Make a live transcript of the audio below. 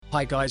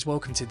Hi guys,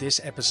 welcome to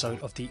this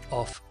episode of the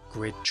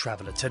Off-Grid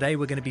Traveller. Today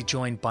we're going to be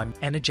joined by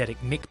energetic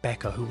Mick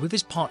Becker, who with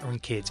his partner and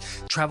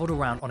kids travelled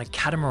around on a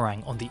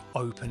catamaran on the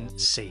open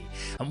sea.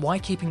 And why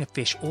keeping a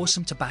fish or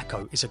some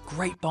tobacco is a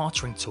great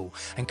bartering tool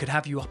and could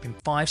have you up in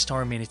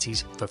 5-star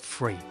amenities for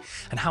free.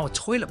 And how a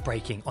toilet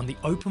breaking on the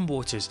open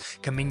waters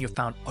can mean you're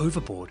found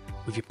overboard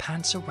with your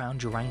pants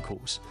around your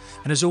ankles.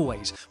 And as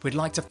always, we'd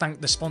like to thank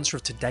the sponsor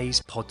of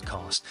today's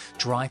podcast,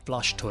 Dry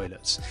Flush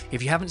Toilets.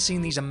 If you haven't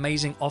seen these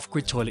amazing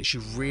off-grid toilets, you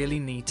really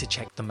need to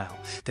check them out.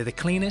 They're the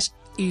cleanest,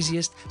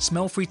 easiest,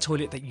 smell-free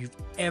toilet that you've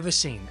ever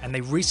seen, and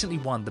they recently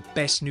won the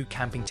best new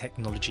camping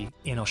technology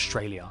in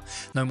Australia.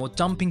 No more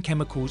dumping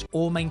chemicals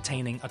or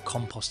maintaining a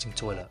composting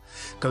toilet.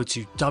 Go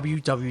to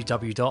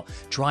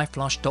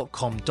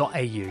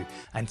www.dryflush.com.au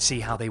and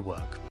see how they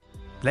work.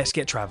 Let's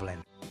get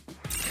travelling.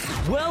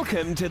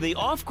 Welcome to the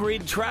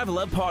Off-Grid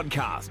Traveller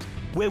podcast,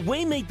 where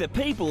we meet the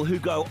people who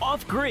go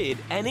off-grid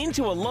and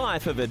into a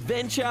life of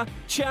adventure,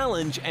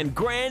 challenge and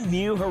grand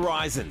new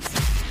horizons.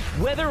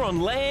 Whether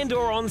on land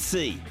or on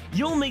sea,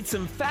 you'll meet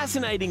some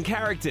fascinating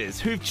characters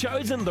who've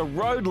chosen the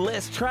road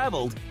less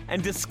travelled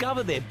and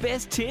discover their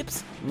best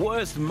tips,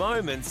 worst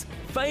moments,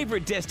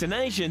 favourite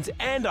destinations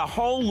and a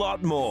whole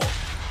lot more.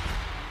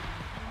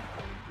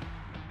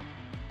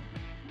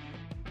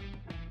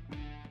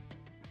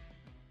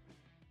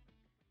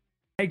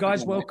 Hey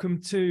guys, welcome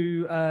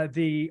to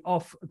the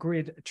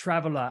Off-Grid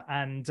Traveller,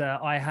 and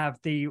I have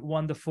the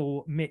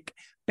wonderful Mick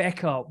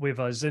Becker with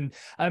us. And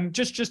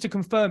just to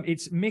confirm,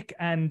 it's Mick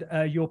and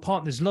your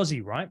partner's Lozzie,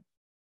 right?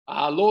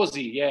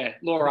 Lawsy, yeah,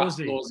 Laura,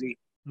 Lawsy.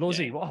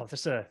 Yeah. Wow,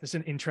 that's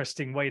an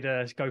interesting way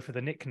to go for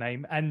the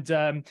nickname. And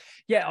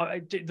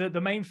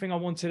the main thing I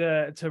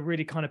wanted to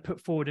really kind of put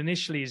forward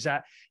initially is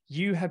that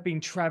you have been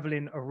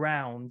traveling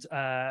around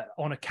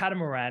on a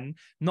catamaran,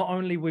 not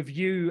only with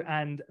you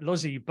and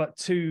Lozzie, but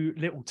two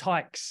little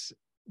tykes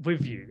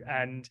with you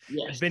and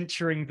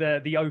adventuring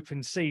the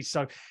open sea.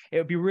 So it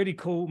would be really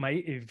cool,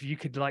 mate, if you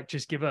could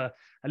just give a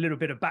little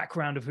bit of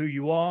background of who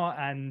you are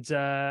and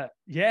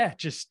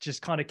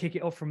just kind of kick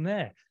it off from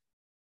there.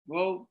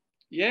 Well,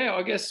 yeah,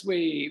 I guess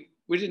we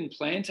didn't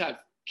plan to have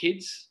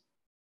kids.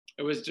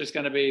 It was just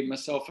going to be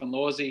myself and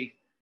Lawsy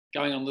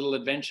going on little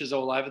adventures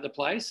all over the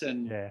place,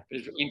 and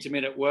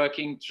intermittent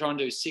working, trying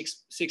to do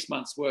six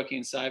months working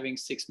and saving,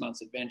 6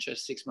 months adventure,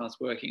 6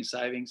 months working and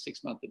saving,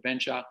 6 month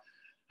adventure,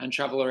 and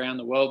travel around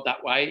the world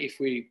that way if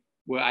we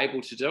were able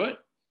to do it.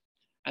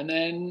 And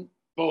then,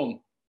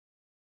 boom,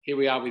 here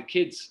we are with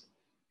kids.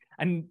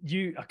 And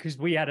you, because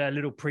we had a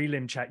little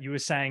prelim chat, you were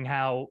saying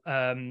how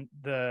I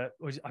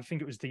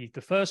think it was the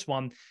first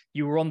one,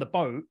 you were on the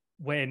boat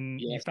when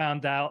you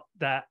found out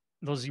that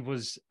Lozzie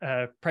was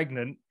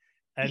pregnant,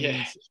 and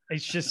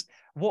it's just,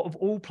 what of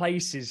all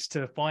places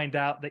to find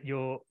out that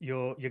you're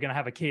going to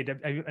have a kid.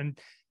 And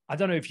I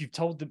don't know if you've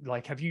told them,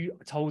 have you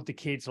told the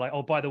kids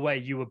oh, by the way,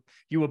 you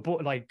were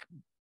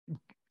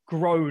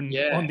grown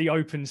on the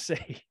open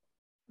sea?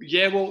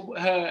 Yeah, well,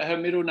 her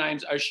middle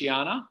name's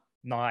Oceana.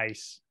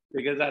 Nice.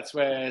 Because that's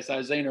where, so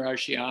Xena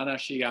Oceana,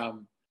 she,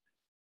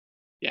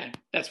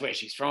 that's where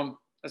she's from.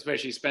 That's where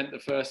she spent the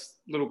first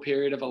little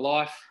period of her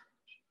life.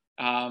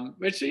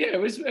 Which, it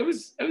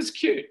was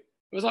cute. It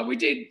was like we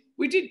did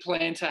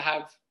plan to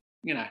have,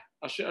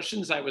 I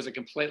shouldn't say it was a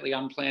completely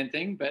unplanned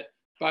thing, but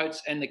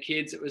boats and the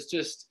kids,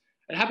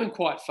 it happened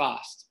quite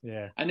fast.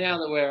 Yeah. And now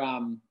that we're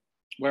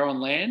on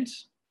land,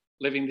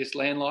 living this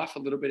land life a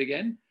little bit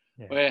again,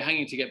 we're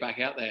hanging to get back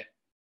out there.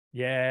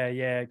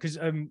 Yeah. Because,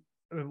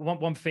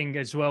 one thing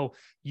as well,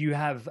 you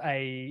have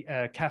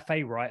a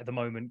cafe right at the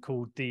moment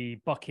called the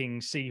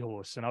Bucking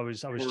Seahorse, and I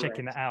was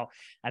checking that out,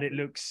 and it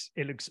looks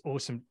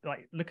awesome.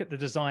 Look at the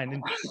design,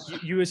 and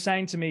you were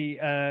saying to me,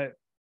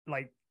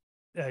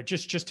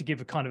 just to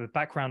give a kind of a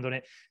background on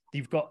it,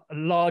 you've got a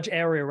large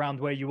area around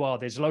where you are.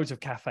 There's loads of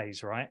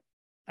cafes, right?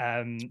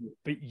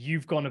 But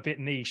you've gone a bit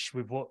niche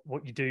with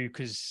what you do,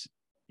 because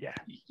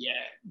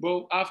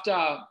Well,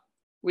 after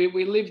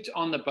we lived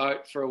on the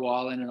boat for a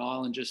while in an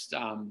island just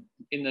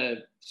in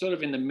the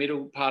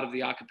middle part of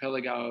the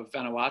archipelago of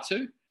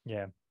Vanuatu.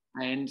 Yeah.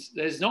 And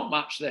there's not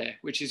much there,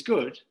 which is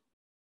good.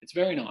 It's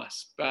very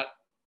nice. But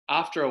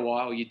after a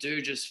while, you do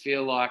just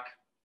feel like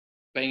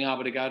being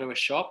able to go to a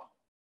shop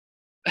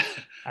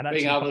and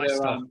being able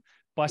to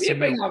buy some milk.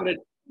 Being able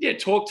to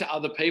talk to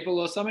other people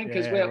or something,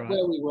 because where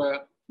we were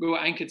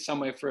anchored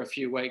somewhere for a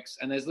few weeks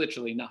and there's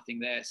literally nothing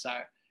there. So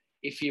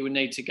if you would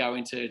need to go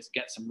into to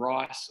get some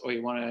rice, or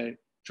you want to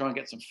try and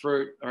get some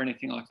fruit or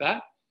anything like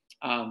that,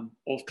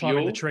 or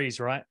climbing the trees,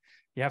 right?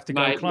 You have to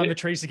go climb the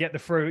trees to get the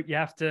fruit. You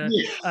have to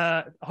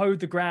hoe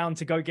the ground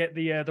to go get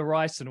the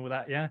rice and all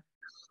that. Yeah.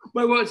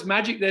 Well, it's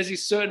magic. There's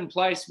this certain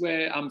place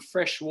where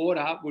fresh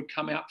water would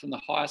come out from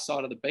the higher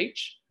side of the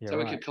beach, so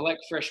we could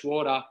collect fresh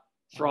water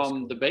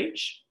from the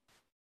beach.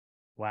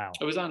 Wow.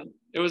 It was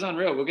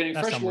unreal. We're getting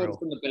fresh water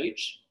from the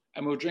beach,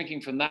 and we were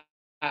drinking from that.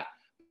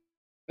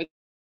 But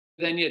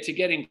then, to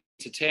get into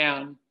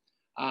town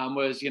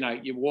was,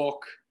 you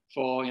walk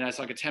for, it's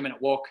like a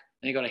 10-minute walk,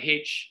 then you got a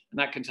hitch, and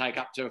that can take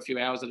up to a few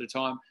hours at a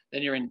time.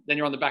 Then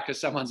you're on the back of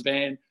someone's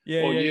van,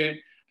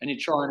 and you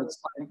try and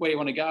explain where you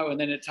want to go, and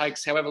then it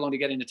takes however long to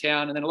get into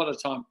town, and then a lot of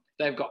the time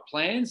they've got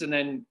plans, and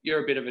then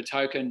you're a bit of a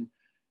token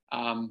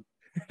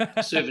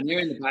souvenir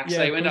in the back,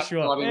 so you end up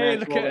driving around.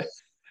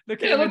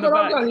 Look at look what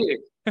I've got here.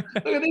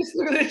 Look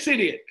at this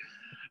idiot.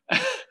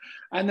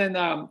 And then,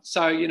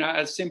 so, you know,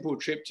 a simple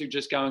trip to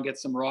just go and get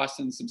some rice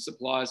and some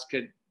supplies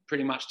could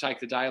pretty much take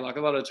the day. Like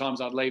a lot of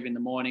times I'd leave in the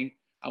morning.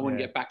 I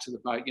wouldn't get back to the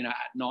boat, you know,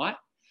 at night.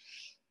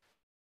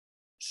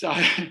 So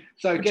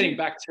getting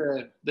back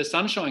to the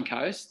Sunshine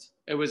Coast,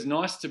 it was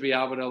nice to be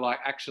able to like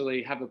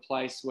actually have a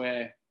place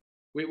where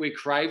we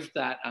craved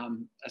that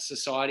a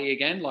society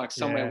again, like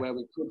somewhere where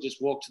we could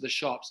just walk to the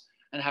shops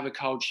and have a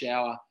cold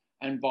shower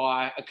and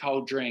buy a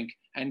cold drink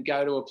and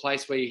go to a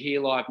place where you hear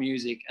live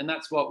music. And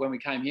that's what, when we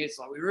came here, it's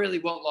like, we really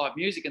want live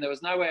music. And there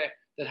was nowhere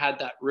that had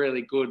that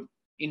really good,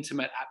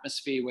 intimate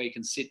atmosphere where you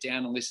can sit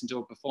down and listen to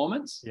a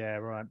performance. Yeah,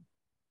 right.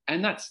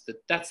 And that's the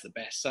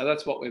best. So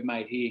that's what we've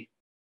made here.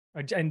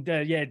 And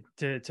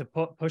to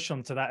push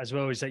onto that as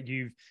well is that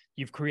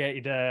you've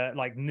created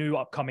like new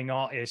upcoming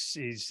artists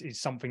is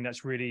something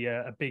that's really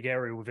a big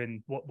area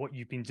within what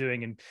you've been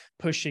doing and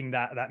pushing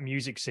that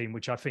music scene,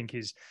 which I think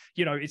is,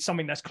 you know, it's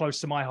something that's close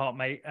to my heart,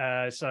 mate.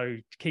 So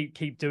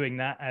keep doing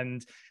that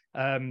and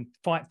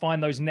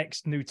find those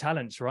next new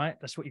talents, right?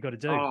 That's what you got to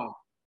do. Oh,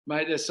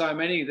 mate, there's so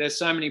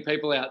many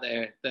people out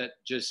there that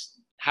just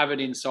have it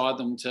inside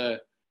them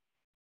to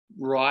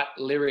write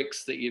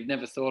lyrics that you've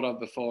never thought of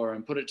before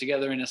and put it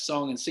together in a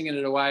song and sing it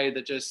in a way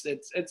that just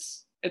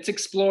it's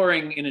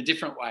exploring in a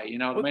different way. You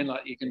know what I mean?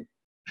 Like you can.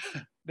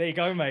 There you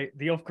go, mate.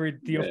 The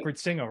off-grid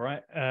singer,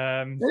 right?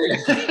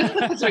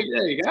 So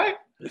there you go.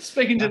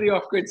 Speaking to the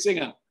off-grid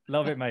singer.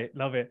 Love it, mate.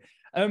 Love it.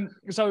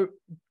 So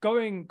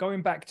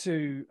going back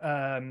to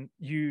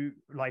you,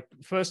 like,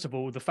 first of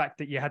all, the fact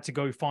that you had to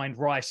go find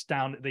rice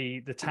down at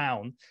the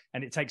town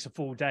and it takes a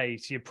full day.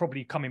 So you're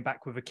probably coming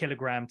back with 1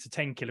 kilogram to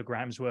 10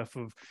 kilograms worth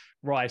of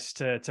rice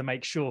to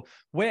make sure.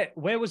 Where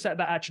was that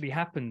actually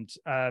happened?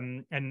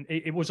 And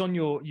it was on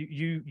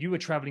you were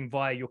traveling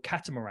via your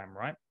catamaran,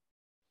 right?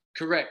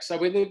 Correct. So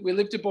we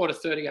lived aboard a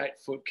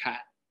 38-foot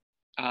cat,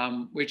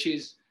 which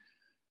is,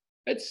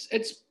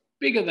 it's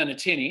bigger than a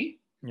tinny.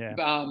 Yeah.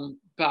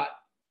 But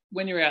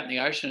when you're out in the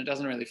ocean, it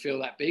doesn't really feel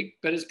that big,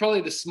 but it's probably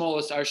the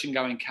smallest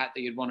ocean-going cat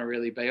that you'd want to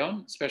really be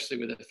on, especially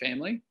with a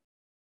family.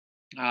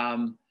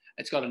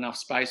 It's got enough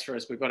space for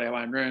us. We've got our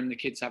own room. The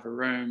kids have a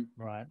room.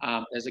 Right.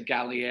 There's a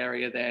galley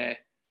area there.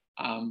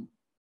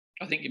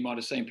 I think you might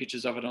have seen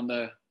pictures of it on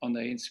the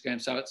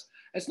Instagram. So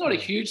it's not a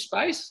huge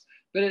space,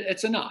 but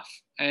it's enough.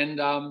 And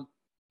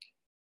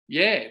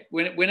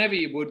whenever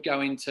you would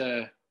go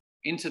into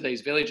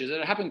these villages,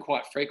 it happened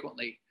quite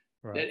frequently.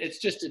 Right. It's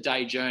just a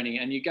day journey,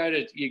 and you go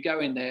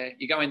in there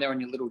on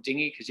your little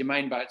dinghy, because your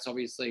main boat's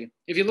obviously,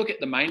 if you look at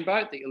the main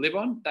boat that you live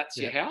on, that's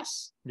your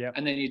house. Yeah.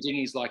 And then your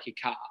dinghy's like your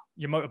car.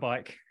 Your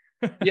motorbike.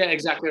 Yeah,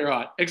 exactly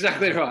right.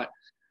 Exactly right.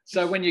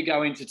 So when you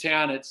go into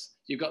town,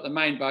 you've got the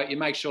main boat, you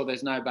make sure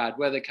there's no bad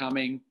weather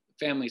coming,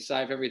 family's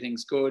safe,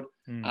 everything's good.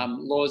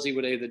 Lawsy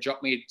would either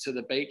drop me to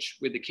the beach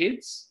with the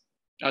kids.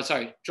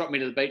 Drop me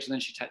to the beach and then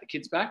she'd take the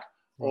kids back.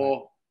 Right.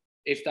 Or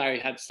if they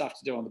had stuff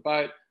to do on the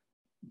boat,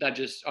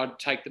 I'd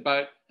take the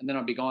boat and then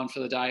I'd be gone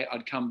for the day.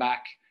 I'd come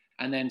back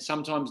and then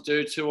sometimes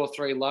do 2 or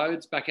 3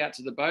 loads back out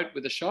to the boat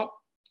with the shop.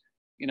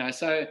 You know,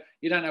 so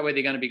you don't know whether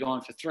you're going to be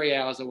gone for 3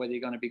 hours or whether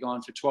you're going to be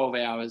gone for 12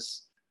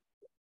 hours.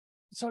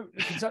 So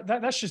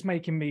that's just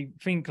making me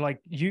think like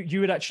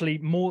you would actually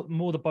moor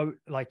the boat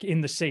like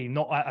in the sea,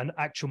 not at an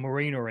actual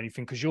marina or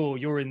anything, because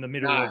you're in the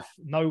middle of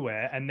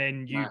nowhere, and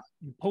then you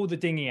pull the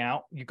dinghy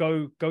out, you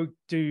go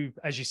do,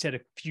 as you said,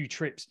 a few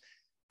trips.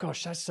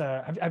 Gosh, that's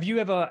have you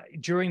ever,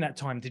 during that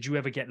time, did you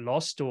ever get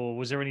lost, or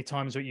was there any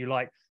times where you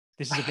like,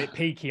 this is a bit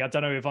peaky, I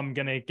don't know if I'm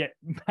gonna get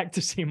back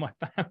to see my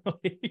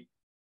family?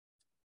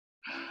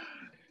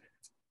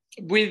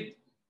 With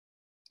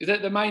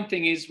the main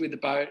thing is with the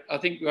boat, I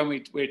think when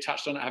we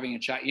touched on it having a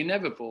chat, you're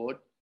never bored.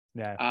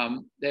 Yeah.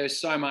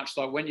 There's so much,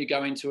 like when you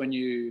go into a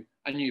new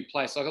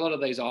place, like a lot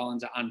of these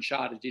islands are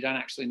uncharted, you don't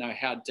actually know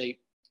how deep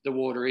the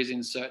water is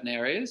in certain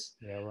areas.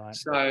 Yeah, right.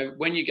 So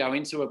when you go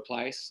into a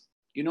place,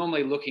 you're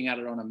normally looking at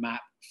it on a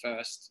map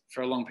first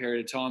for a long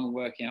period of time and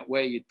working out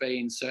where you'd be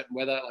in certain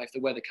weather. Like if the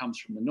weather comes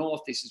from the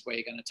north, this is where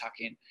you're going to tuck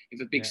in.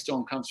 If a big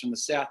storm comes from the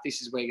south,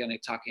 this is where you're going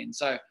to tuck in.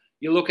 So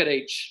you look at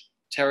each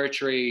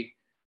territory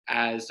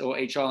or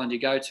each island you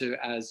go to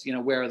as, you know,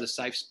 where are the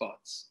safe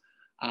spots?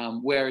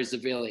 Where is the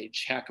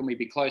village? How can we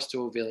be close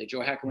to a village?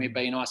 Or how can we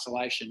be in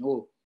isolation?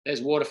 Oh,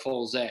 there's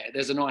waterfalls there.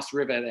 There's a nice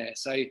river there.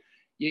 So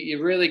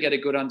you really get a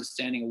good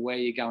understanding of where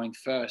you're going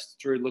first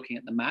through looking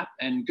at the map.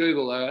 And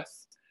Google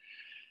Earth,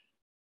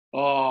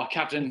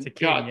 Captain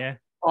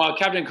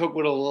Cook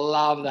would have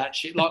loved that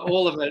shit. Like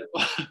all of it.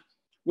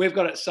 We've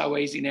got it so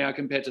easy now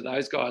compared to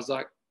those guys.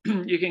 Like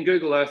you can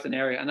Google Earth an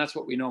area, and that's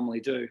what we normally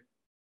do.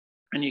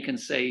 And you can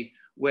see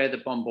where the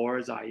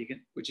bomboras are,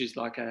 which is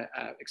like a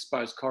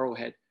exposed coral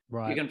head.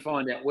 Right. You can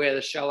find out where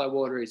the shallow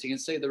water is. You can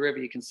see the river.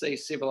 You can see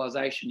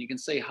civilization. You can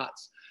see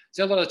huts.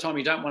 So a lot of the time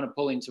you don't want to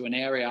pull into an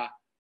area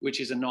which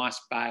is a nice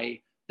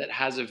bay that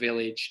has a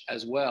village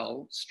as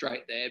well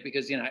straight there,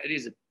 because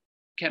it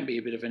can be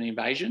a bit of an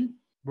invasion.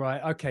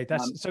 Right. Okay.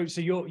 That's so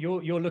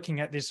you're looking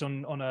at this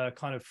on a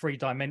kind of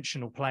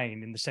 3-dimensional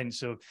plane, in the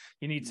sense of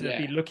you need to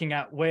be looking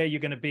at where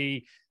you're going to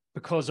be,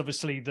 because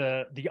obviously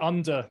the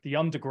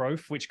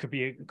undergrowth, which could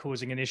be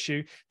causing an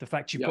issue, the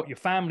fact you've got your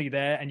family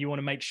there and you want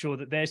to make sure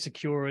that they're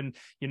secure, and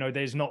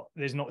there's not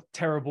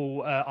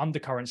terrible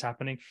undercurrents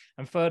happening.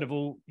 And third of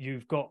all,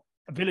 you've got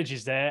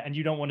villages there, and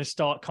you don't want to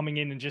start coming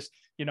in and just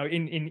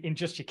in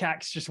just your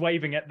cacks, just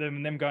waving at them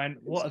and them going,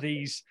 what are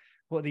these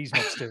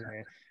mobs doing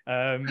here?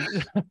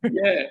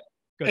 Yeah,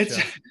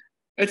 gotcha.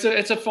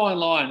 It's a fine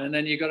line, and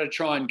then you've got to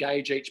try and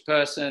gauge each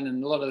person,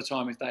 and a lot of the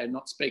time if they're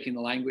not speaking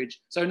the language,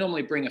 so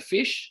normally bring a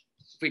fish.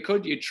 If we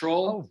could, you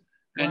trawl.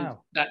 And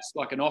that's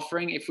like an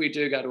offering. If we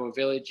do go to a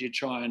village, you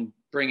try and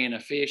bring in a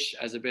fish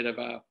as a bit of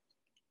a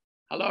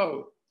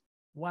hello.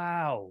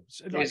 Wow.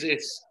 So is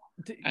this?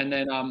 And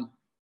then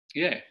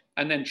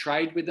and then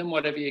trade with them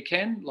whatever you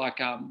can. Like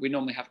we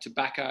normally have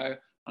tobacco.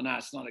 I know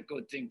it's not a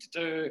good thing to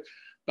do,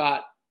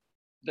 but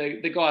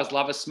the guys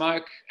love a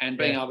smoke, and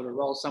being able to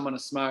roll someone a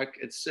smoke,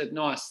 it's a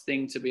nice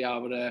thing to be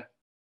able to,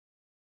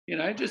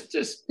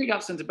 just pick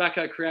up some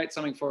tobacco, create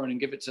something for them and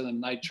give it to them.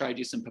 They trade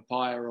you some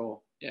papaya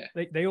or,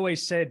 They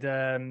always said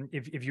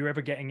if you're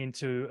ever getting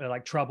into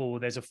like trouble,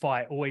 there's a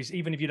fight, always,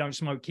 even if you don't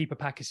smoke, keep a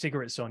pack of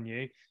cigarettes on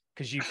you,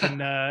 because you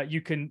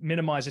can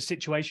minimize a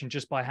situation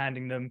just by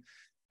handing them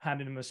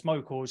a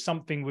smoke or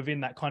something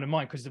within that kind of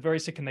mind, because the very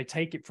second they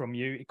take it from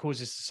you, it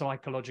causes a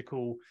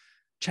psychological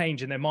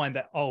change in their mind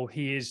that, oh,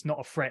 he is not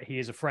a threat, he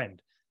is a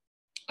friend.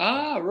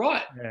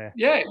 Right. Well,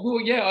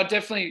 I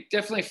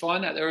definitely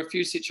find that there are a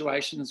few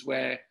situations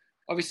where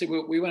obviously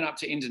we went up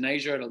to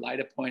Indonesia at a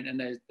later point, and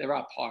there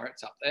are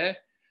pirates up there.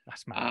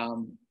 That's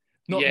mad.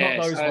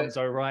 Not those ones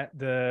though, right?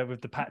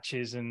 With the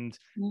patches and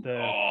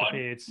the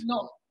beards.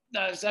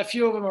 There's a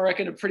few of them I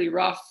reckon are pretty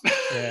rough.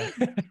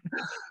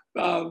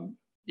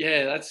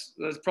 That's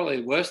probably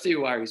the worst of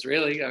your worries,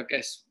 really, I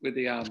guess, with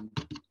the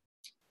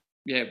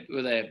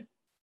with their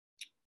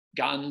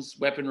guns,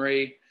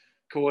 weaponry,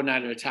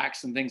 coordinated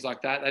attacks and things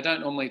like that. They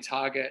don't normally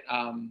target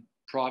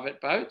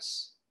private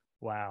boats.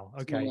 Wow.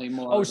 Okay.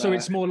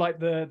 It's more like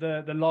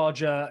the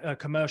larger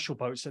commercial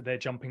boats that they're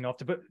jumping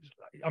after. But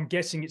I'm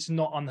guessing it's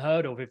not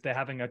unheard of, if they're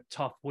having a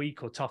tough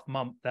week or tough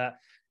month, that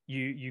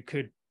you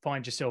could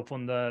find yourself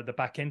on the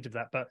back end of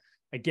that. But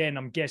again,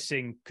 I'm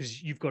guessing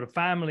because you've got a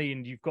family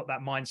and you've got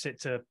that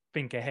mindset to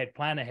think ahead,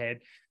 plan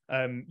ahead.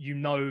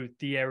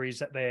 The areas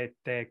that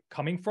they're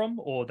coming from,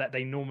 or that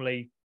they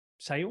normally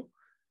sail.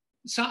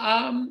 So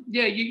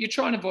you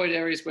try and avoid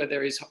areas where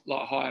there is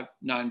like high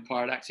known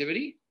pirate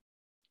activity,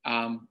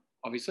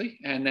 obviously,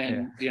 and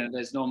then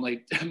there's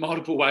normally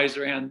multiple ways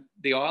around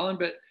the island.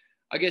 But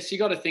I guess you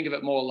got to think of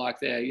it more like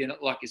they're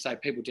like you say,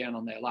 people down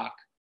on their luck.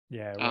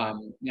 Yeah. Right.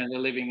 They're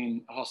living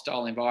in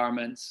hostile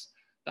environments.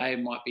 They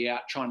might be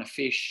out trying to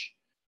fish.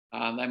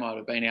 They might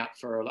have been out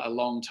for a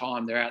long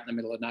time. They're out in the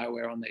middle of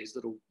nowhere on these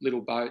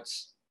little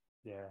boats.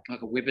 Yeah.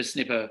 Like a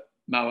whippersnipper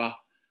mower.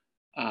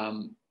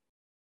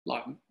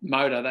 Like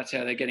motor, that's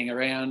how they're getting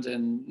around,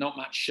 and not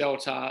much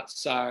shelter.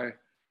 So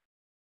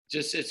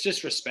it's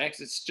just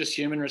respect. It's just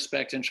human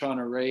respect, and trying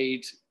to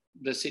read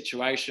the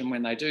situation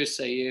when they do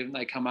see you and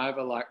they come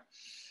over. Like,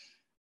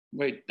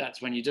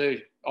 that's when you do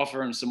offer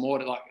them some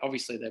water. Like,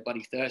 obviously they're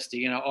bloody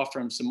thirsty, offer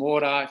them some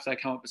water. If they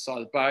come up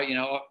beside the boat,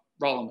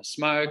 roll them a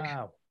smoke.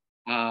 Wow.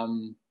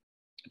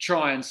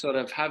 Try and sort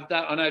of have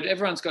that. I know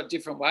everyone's got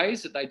different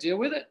ways that they deal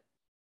with it.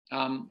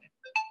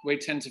 We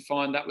tend to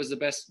find that was the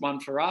best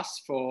one for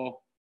us, for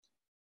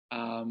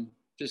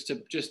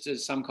just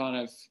as some kind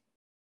of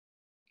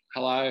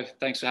hello,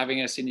 thanks for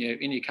having us in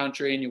your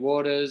country, in your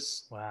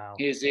waters. Wow.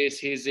 Here's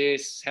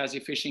this. How's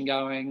your fishing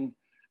going?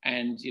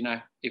 And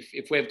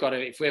if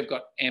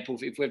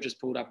we've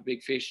just pulled up a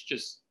big fish,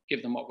 just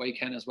give them what we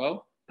can as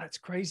well. That's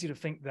crazy to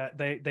think that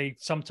they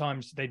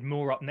sometimes they'd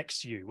moor up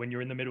next to you when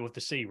you're in the middle of the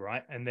sea,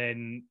 right? And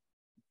then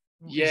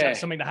is that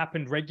something that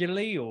happened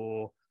regularly,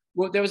 or?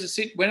 Well, there was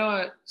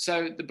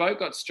so the boat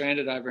got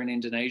stranded over in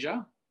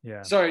Indonesia.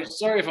 Yeah. Sorry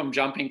if I'm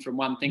jumping from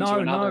one thing to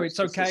another. No,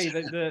 it's okay.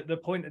 The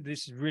point of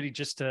this is really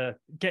just to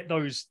get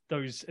those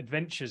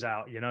adventures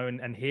out,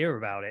 and hear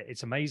about it.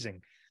 It's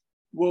amazing.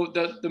 Well,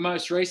 the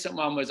most recent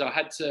one was I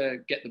had to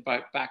get the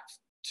boat back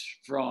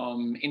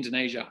from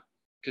Indonesia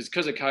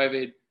because of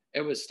COVID.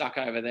 It was stuck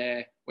over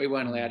there. We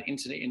weren't allowed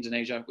into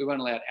Indonesia. We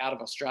weren't allowed out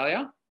of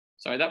Australia.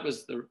 So that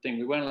was the thing.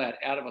 We weren't allowed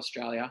out of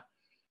Australia,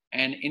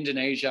 and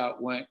Indonesia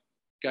weren't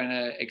going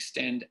to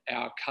extend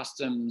our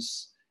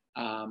customs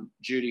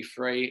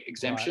duty-free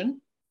exemption. Right.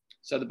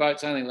 So the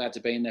boat's only allowed to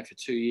be in there for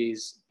 2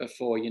 years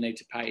before you need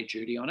to pay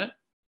duty on it.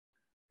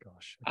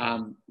 Gosh.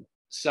 Okay.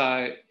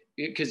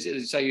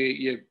 So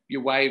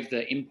you waive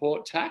the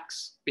import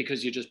tax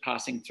because you're just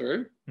passing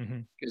through,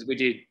 because we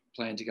did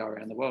plan to go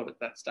around the world at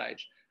that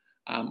stage,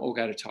 or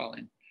go to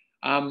Thailand.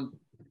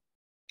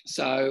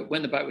 So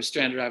when the boat was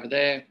stranded over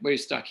there, we were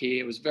stuck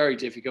here. It was very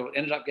difficult.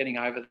 Ended up getting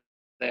over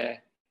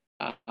there,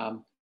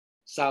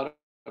 sailed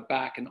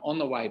back, and on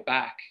the way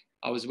back,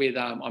 I was with,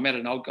 I met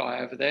an old guy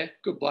over there,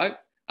 good bloke.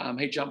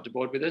 He jumped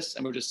aboard with us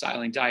and we were just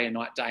sailing day and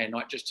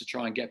night, just to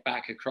try and get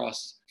back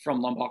across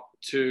from Lombok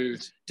to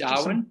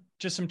Darwin.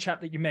 Just some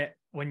chap that you met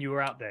when you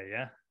were out there,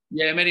 yeah?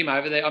 Yeah, I met him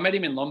over there. I met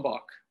him in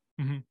Lombok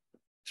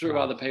through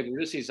Wow. other people,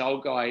 just this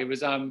old guy. He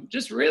was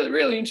just really,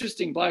 really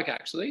interesting bloke,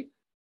 actually.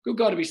 Good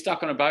guy to be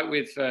stuck on a boat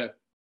with for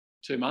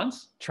 2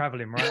 months.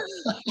 Traveling, right?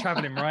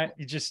 Traveling, right?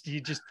 You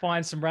just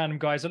find some random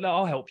guys that,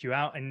 I'll help you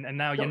out. And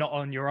now you're not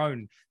on your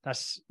own.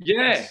 That's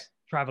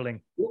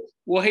traveling.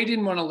 Well, he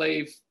didn't want to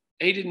leave.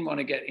 He didn't want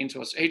to get into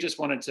us. He just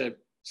wanted to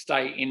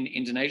stay in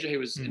Indonesia. He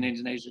was an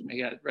Indonesian. He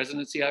had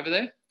residency over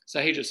there.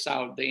 So he just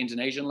sailed the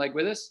Indonesian leg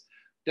with us.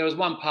 There was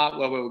one part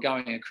where we were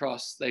going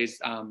across these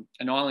an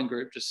island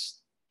group,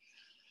 just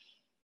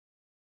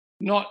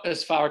not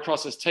as far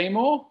across as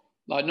Timor,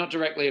 like not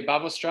directly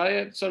above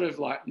Australia, sort of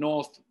like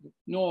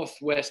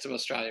northwest of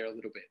Australia a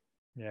little bit.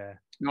 Yeah.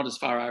 Not as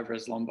far over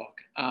as Lombok.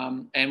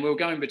 And we were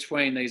going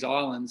between these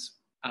islands.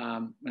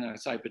 When I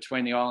say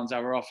between the islands,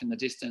 they were off in the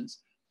distance.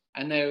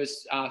 And there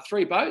was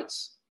 3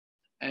 boats,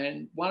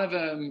 and one of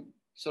them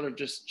sort of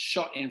just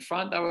shot in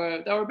front. They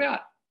were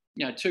about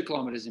 2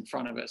 kilometres in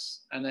front of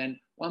us, and then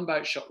one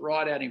boat shot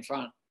right out in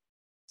front.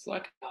 It's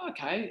like,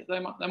 okay, they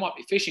might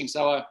be fishing.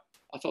 So I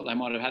thought they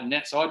might have had a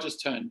net. So I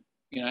just turned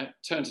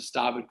to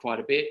starboard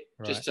quite a bit,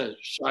 just to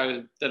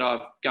show that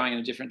I'm going in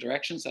a different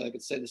direction, so they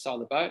could see the side of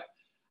the boat.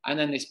 And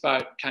then this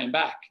boat came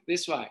back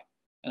this way,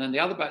 and then the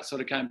other boat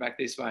sort of came back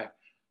this way.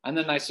 And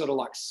then they sort of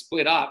like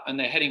split up and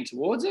they're heading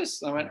towards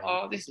us. I went,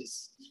 I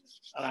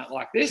don't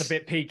like this. It's a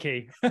bit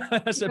peaky.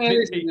 That's a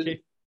bit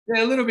peaky.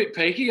 Yeah, a little bit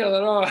peaky. I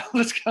thought,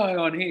 what's going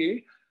on here?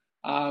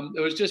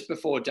 It was just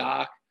before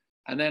dark.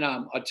 And then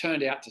I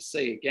turned out to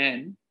sea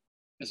again.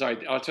 Sorry,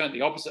 I turned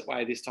the opposite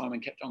way this time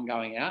and kept on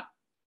going out.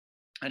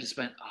 I just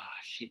went,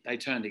 shit, they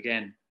turned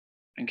again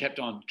and kept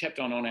on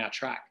our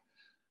track.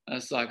 And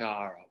it's like,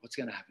 all right, what's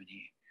going to happen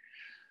here?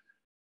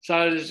 So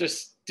I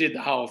just did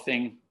the whole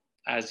thing.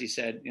 As you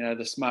said,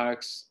 the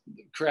smokes,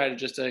 created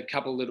just a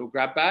couple little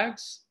grab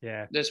bags,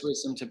 just with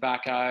some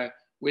tobacco,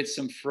 with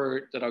some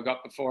fruit that I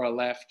got before I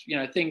left,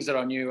 things that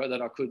I knew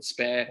that I could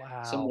spare,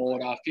 some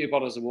water, a few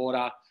bottles of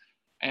water.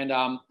 And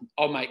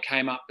old mate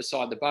came up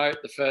beside the boat.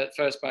 The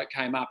first boat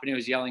came up and he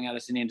was yelling at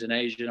us in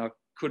Indonesian. I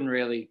couldn't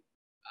really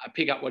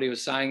pick up what he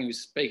was saying. He was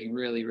speaking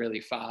really,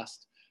 really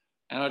fast.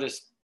 And I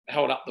just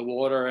held up the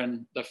water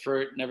and the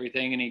fruit and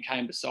everything, and he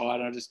came beside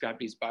and I just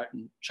grabbed his boat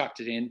and chucked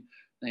it in.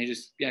 And he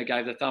just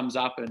gave the thumbs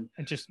up and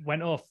just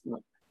went off.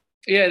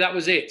 Yeah, that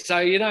was it. So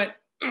you don't,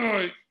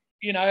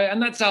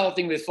 and that's the whole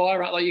thing with fire.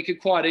 Right? Like you could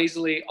quite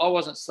easily. I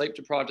wasn't sleep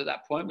deprived at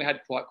that point. We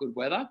had quite good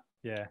weather.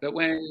 Yeah. But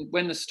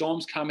when the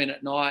storms come in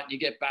at night, you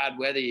get bad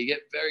weather. You get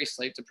very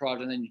sleep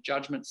deprived, and then your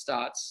judgment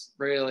starts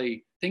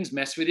really. Things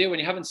mess with you when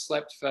you haven't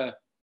slept for.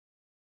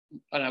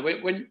 I don't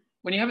know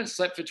when you haven't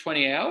slept for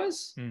 20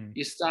 hours,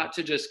 you start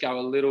to just go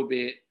a little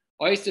bit.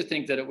 I used to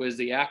think that it was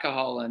the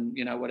alcohol and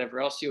whatever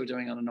else you were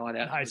doing on a night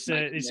out. No, it's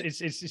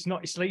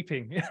not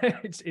sleeping.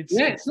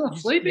 it's not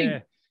sleeping. Yeah,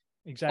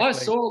 exactly. I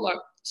saw like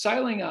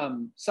sailing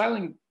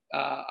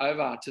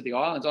over to the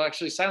islands. I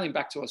actually sailing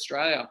back to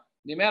Australia.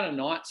 The amount of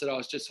nights that I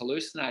was just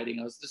hallucinating.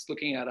 I was just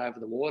looking out over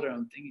the water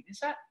and thinking, does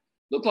that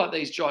look like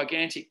these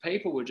gigantic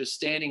people were just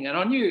standing? And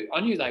I knew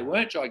they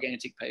weren't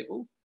gigantic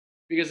people,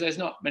 because there's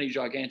not many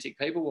gigantic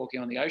people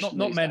walking on the ocean.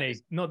 Not many,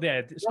 days. Not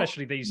there,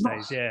 especially these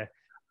days. Yeah.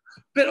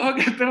 But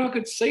I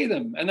could see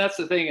them. And that's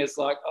the thing. It's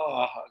like,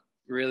 I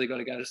really got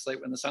to go to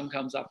sleep when the sun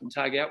comes up and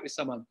tag out with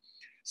someone.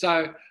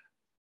 So,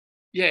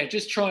 yeah,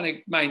 just trying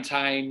to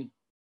maintain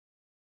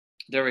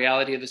the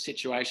reality of the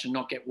situation,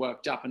 not get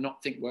worked up and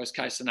not think worst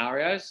case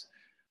scenarios.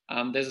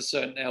 There's a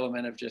certain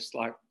element of just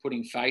like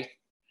putting faith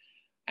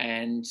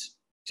and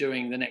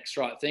doing the next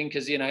right thing.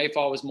 Because, if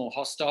I was more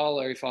hostile,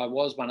 or if I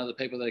was one of the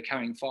people that are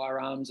carrying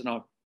firearms and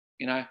I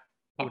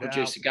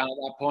produced a gun at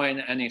that point,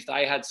 and if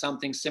they had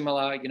something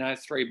similar,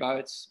 3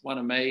 boats, one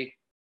of me,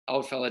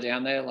 old fella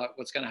down there, like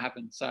what's going to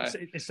happen? So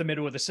it's the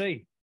middle of the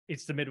sea.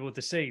 It's the middle of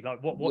the sea.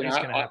 Like what is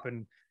going to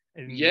happen?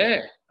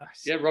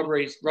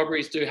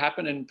 Robberies do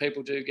happen, and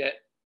people do get,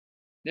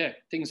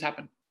 things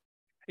happen.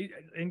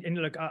 And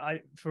look,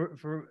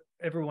 for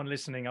everyone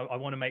listening, I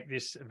want to make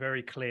this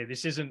very clear.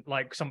 This isn't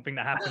like something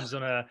that happens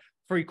on a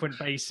frequent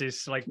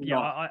basis. Like,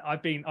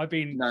 I've been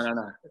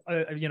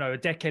a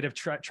decade of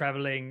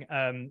traveling.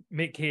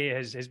 Mick here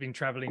has been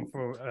traveling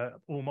for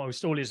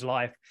almost all his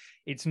life.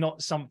 It's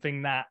not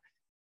something that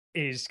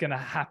is going to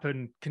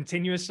happen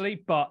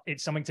continuously, but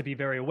it's something to be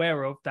very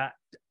aware of. That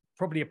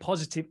probably a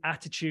positive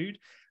attitude,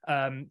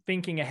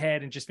 thinking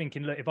ahead and just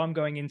thinking, look, if I'm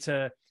going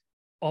into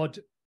odd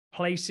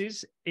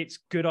places, it's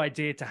good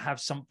idea to have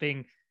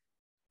something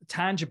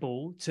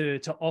tangible to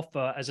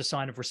offer as a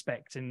sign of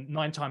respect. And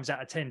 9 times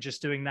out of 10,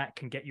 just doing that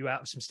can get you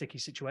out of some sticky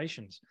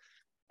situations.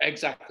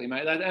 Exactly,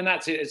 mate. And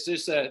that's it. It's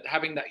just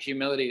having that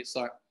humility. It's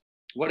like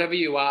whatever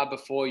you are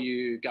before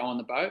you go on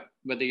the boat,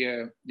 whether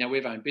you're,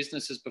 we've owned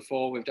businesses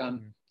before, we've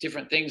done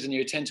different things, and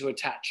you tend to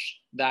attach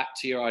that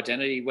to your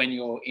identity when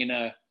you're in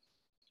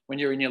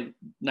your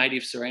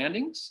native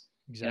surroundings.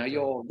 Exactly.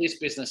 You're this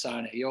business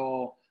owner,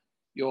 you're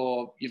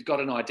you've got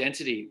an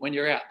identity. When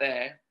you're out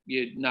there,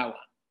 you're no one.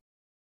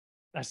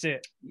 That's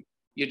it.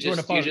 You're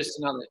just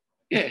another.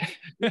 Yeah,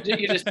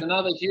 you're just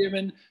another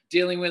human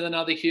dealing with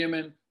another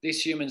human.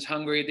 This human's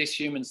hungry. This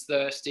human's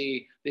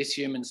thirsty. This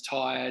human's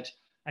tired.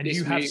 And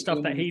you have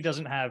stuff that he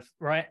doesn't have,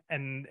 right?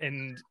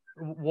 And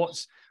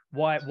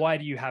why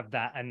do you have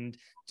that? And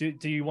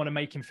do you want to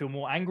make him feel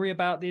more angry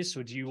about this,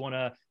 or do you want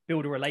to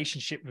build a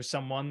relationship with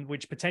someone,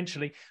 which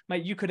potentially,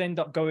 mate, you could end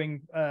up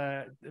going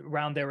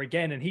around there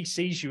again, and he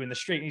sees you in the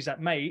street and he's like,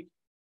 mate,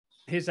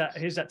 here's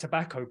that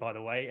tobacco, by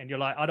the way, and you're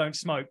like, I don't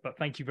smoke, but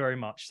thank you very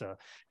much, sir.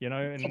 You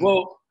know. And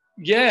well,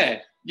 yeah,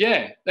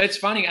 that's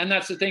funny, and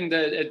that's the thing,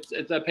 that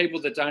the people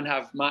that don't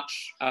have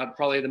much are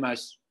probably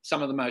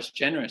some of the most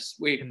generous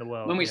in the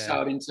world. When we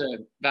sailed into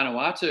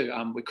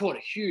Vanuatu, we caught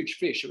a huge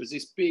fish. It was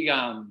this big,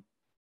 it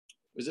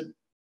was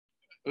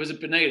a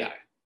bonito,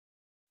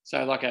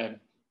 so like a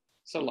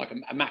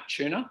mac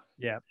tuna.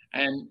 Yeah.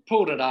 And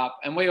pulled it up,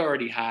 and we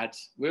already had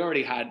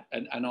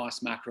a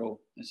nice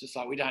mackerel. It's just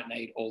like, we don't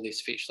need all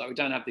this fish. Like, we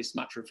don't have this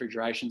much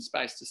refrigeration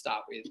space to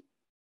start with.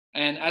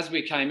 And as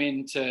we came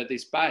into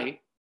this bay,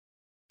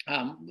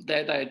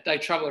 they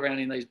travel around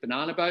in these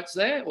banana boats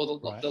there, or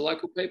the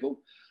local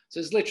people. So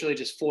there's literally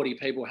just 40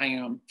 people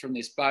hanging on from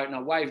this boat, and I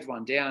waved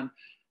one down,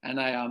 and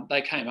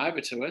they came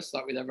over to us,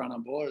 like with everyone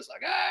on board. It's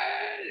like,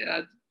 hey, you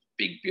know,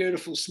 big,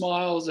 beautiful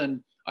smiles,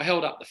 and I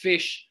held up the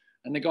fish,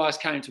 and the guys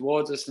came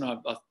towards us, and I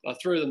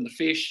threw them the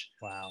fish.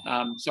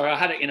 Wow. So I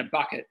had it in a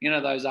bucket, you know,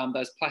 those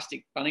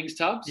plastic Bunnings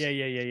tubs. Yeah.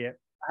 I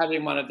had it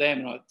in one of them,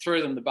 and I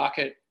threw them the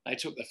bucket. They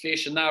took the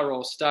fish, and they were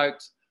all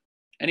stoked.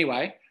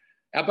 Anyway,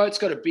 our boat's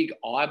got a big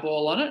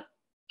eyeball on it.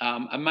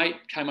 A mate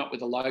came up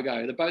with a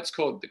logo. The boat's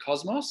called the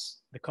Cosmos.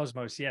 The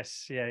Cosmos,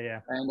 yes.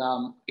 Yeah.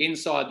 And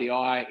inside the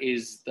eye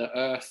is the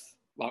earth,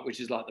 which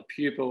is like the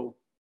pupil.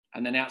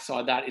 And then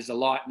outside that is the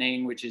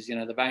lightning, which is, you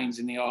know, the veins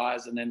in the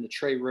eyes, and then the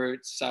tree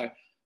roots. So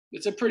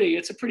it's a pretty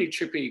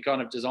trippy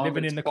kind of design.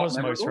 Living in the Cosmos,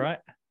 memorable. Right?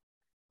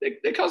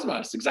 The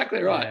Cosmos,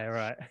 exactly right. Yeah,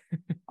 right.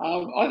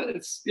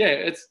 It's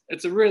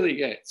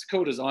a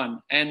cool design.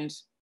 And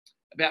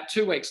about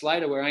 2 weeks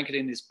later, we're anchored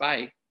in this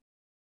bay,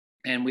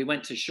 and we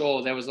went to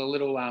shore. There was a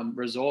little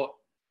resort,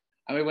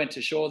 and we went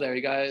to shore there.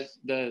 He goes,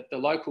 the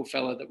local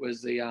fella that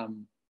was the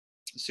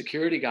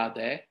security guard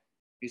there,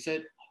 he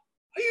said,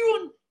 "Are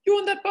you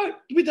on that boat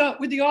with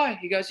the eye?"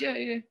 He goes, "Yeah."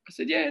 I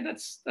said, "Yeah,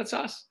 that's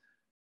us."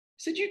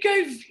 He said, "You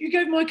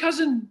gave my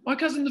cousin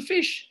the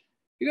fish."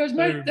 He goes,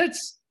 "Mate,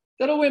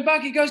 that all went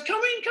back." He goes, "Come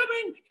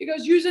in." He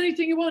goes, "Use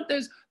anything you want.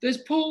 There's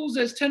pools,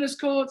 there's tennis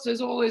courts, there's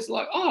all this."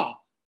 Like, oh,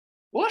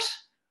 what?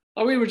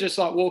 Like, we were just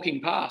like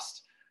walking past.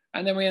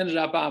 And then we ended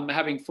up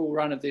having full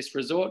run of this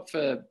resort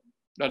for,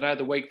 I don't know,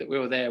 the week that we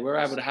were there. We were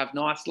able to have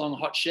nice long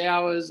hot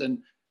showers and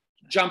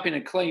jump in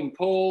a clean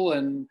pool,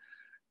 and,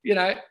 you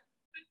know,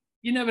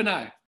 you never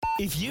know.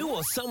 If you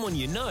or someone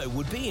you know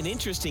would be an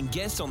interesting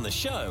guest on the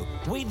show,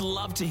 we'd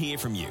love to hear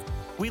from you.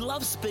 We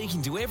love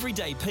speaking to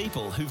everyday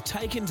people who've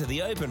taken to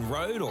the open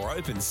road or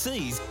open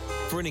seas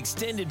for an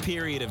extended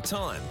period of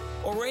time,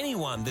 or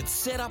anyone that's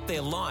set up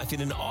their life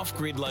in an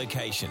off-grid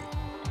location.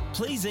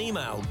 Please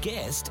email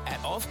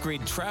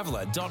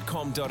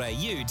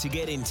guest@offgridtraveller.com.au to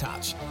get in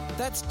touch.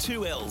 That's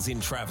 2 L's in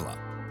Traveller.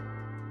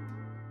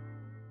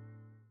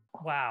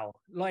 Wow.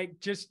 Like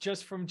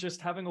just from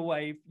just having a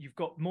wave, you've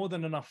got more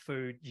than enough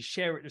food, you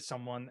share it to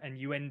someone, and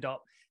you end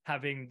up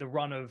having the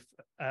run of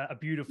a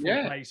beautiful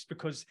place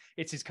because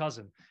it's his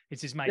cousin,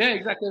 it's his mate. Yeah,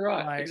 exactly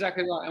right.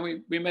 Exactly right.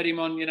 And we met him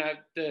on, you know,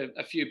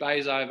 a few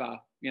bays over,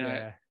 you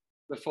know,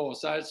 before.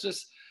 So it's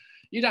just,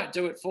 you don't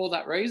do it for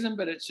that reason,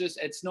 but it's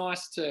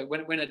nice to,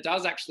 when it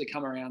does actually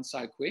come around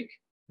so quick.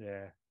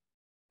 Yeah.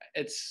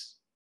 It's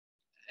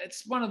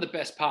one of the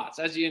best parts,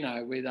 as you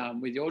know,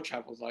 with your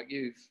travels, like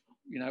you've,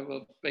 you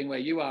know, being where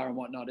you are and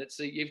whatnot.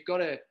 You've got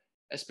to,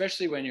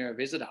 especially when you're a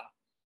visitor,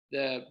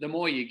 the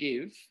more you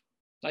give,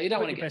 like, you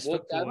don't want to get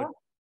walked over.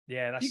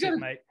 Yeah, that's it,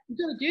 mate. You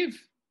got to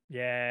give.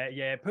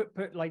 Yeah.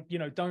 Put like, you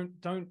know,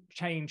 don't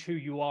change who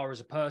you are as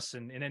a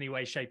person in any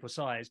way, shape, or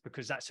size,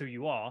 because that's who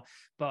you are.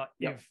 But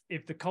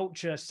if the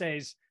culture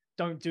says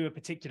don't do a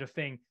particular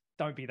thing,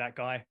 don't be that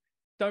guy.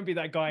 Don't be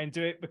that guy and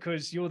do it,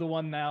 because you're the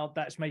one now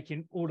that's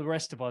making all the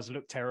rest of us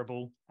look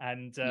terrible.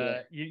 And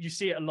you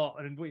see it a lot.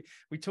 And we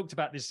talked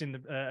about this in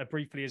the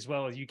briefly as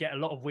well. You get a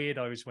lot of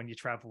weirdos when you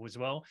travel as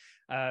well.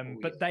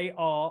 But they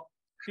are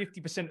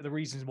 50% of the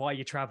reasons why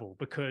you travel,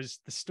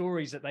 because the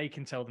stories that they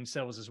can tell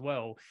themselves as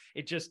well,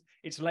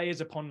 it's layers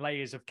upon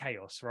layers of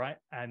chaos, right?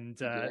 And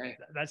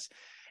that's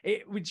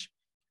it, which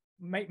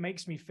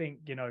makes me think,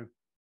 you know,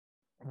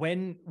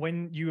 when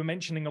you were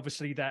mentioning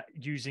obviously that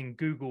using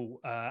Google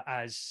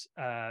as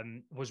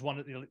was one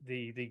of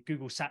the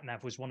Google Sat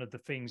Nav was one of the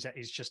things that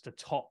is just a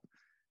top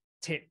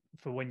tip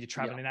for when you're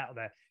traveling out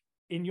there.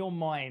 In your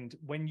mind,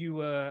 when you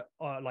were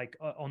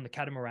on the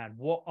catamaran,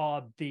 what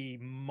are the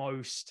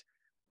most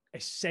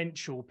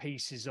essential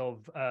pieces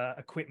of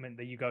equipment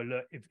that you go,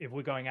 look, if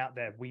we're going out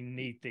there, we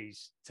need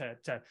these to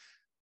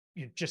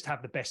just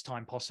have the best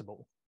time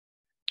possible?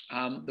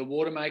 The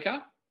water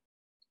maker,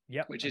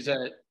 which is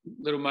a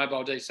little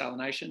mobile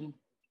desalination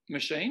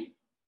machine.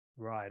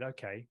 Right.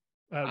 Okay.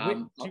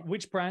 Um,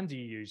 Which brand do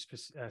you use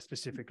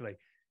specifically?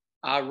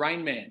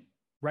 Rain Man.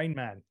 Rain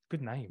Man.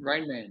 Good name.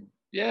 Rain Man.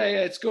 Yeah,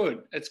 it's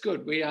good. It's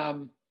good.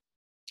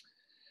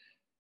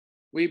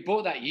 We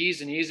bought that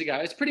years and years ago.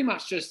 It's pretty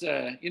much just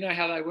you know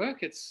how they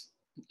work.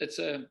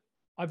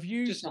 I've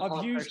used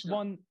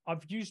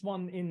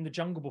one in the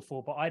jungle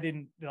before, but I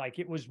didn't like.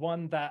 It was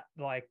one that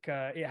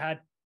it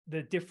had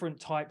the different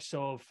types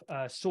of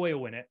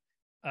soil in it.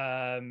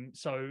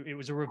 So it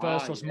was a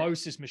reverse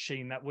osmosis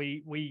machine that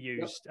we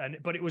used,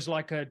 but it was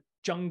like a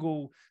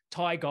jungle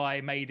Thai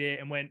guy made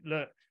it and went,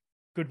 look,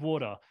 good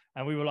water.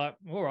 And we were like,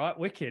 all right,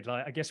 wicked.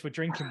 Like, I guess we're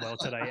drinking well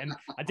today. And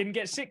I didn't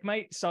get sick,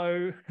 mate.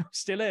 So I'm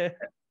still here.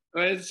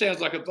 Well, it sounds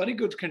like a bloody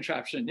good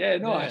contraption. Yeah,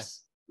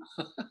 nice.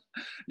 Yeah.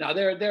 No,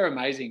 they're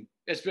amazing.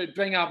 It's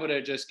being able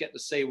to just get the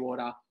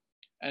seawater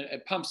and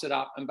it pumps it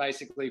up and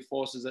basically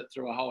forces it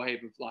through a whole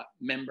heap of like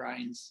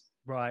membranes.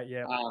 Right,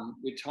 yeah.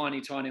 With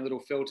tiny, tiny little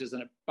filters,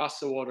 and it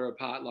busts the water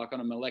apart like on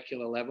a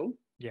molecular level.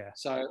 Yeah.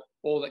 So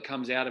all that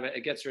comes out of it,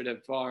 it gets rid of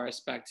virus,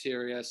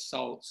 bacteria,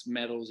 salts,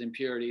 metals,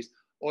 impurities.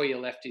 All you're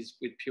left is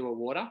with pure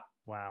water.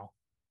 Wow.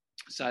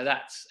 So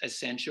that's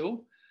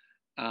essential.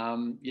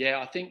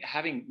 I think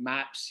having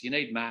maps, you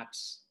need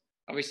maps.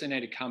 Obviously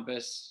need a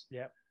compass.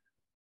 Yeah.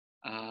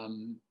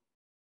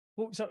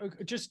 Well, so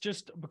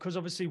just because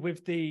obviously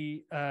with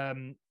the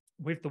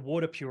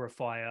water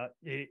purifier,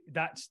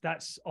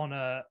 that's on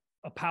a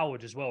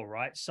powered as well,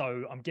 right?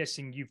 So I'm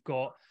guessing you've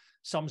got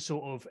some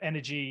sort of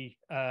energy.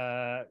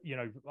 How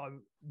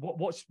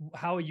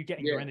are you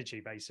getting your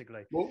energy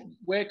basically? Well,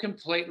 we're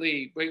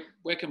completely.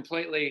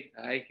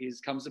 Hey, here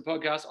comes the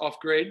podcast off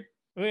grid.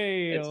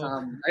 Hey,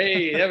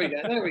 there we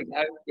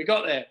go. We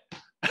got there.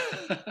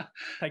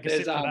 Take a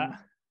sip for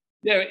that.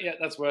 Yeah,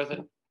 that's worth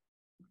it.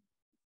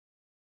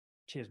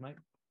 Cheers, mate.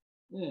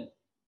 Yeah.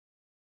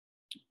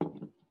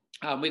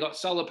 We got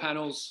solar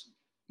panels.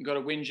 We got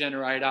a wind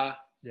generator.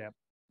 Yeah.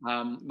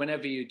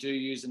 Whenever you do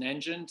use an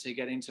engine to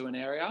get into an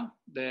area,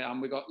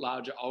 we got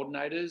larger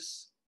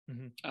alternators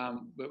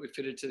that we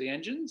fitted to the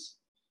engines.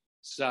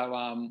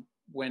 So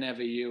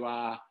whenever you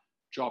are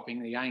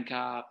dropping the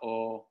anchor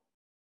or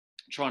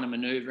trying to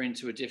maneuver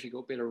into a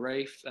difficult bit of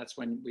reef, that's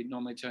when we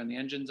normally turn the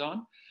engines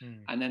on.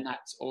 And then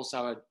that's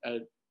also a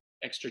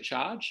extra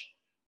charge.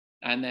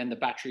 And then the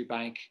battery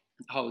bank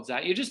holds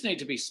that. You just need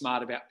to be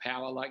smart about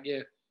power. Like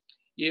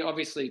you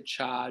obviously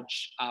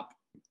charge up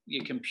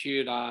your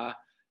computer,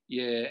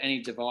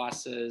 any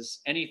devices,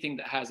 anything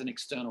that has an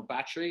external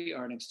battery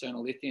or an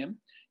external lithium,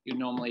 you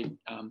normally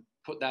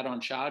put that on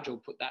charge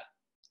or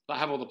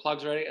have all the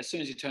plugs ready. As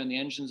soon as you turn the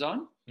engines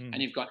on and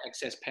you've got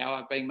excess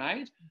power being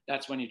made,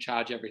 that's when you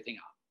charge everything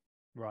up.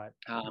 Right.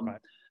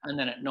 And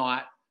then at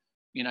night,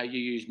 you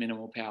use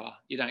minimal power.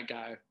 You don't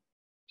go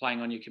playing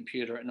on your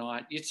computer at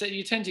night.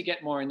 You tend to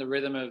get more in the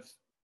rhythm of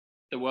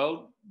the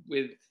world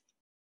with,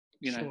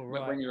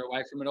 when you're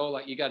away from it all.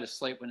 Like you go to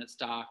sleep when it's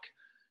dark.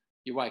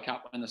 You wake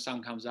up when the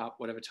sun comes up,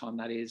 whatever time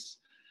that is.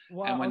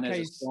 Wow, and when there's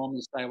a storm,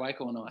 you stay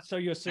awake all night. So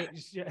okay.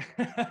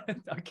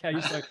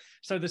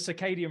 So the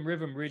circadian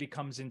rhythm really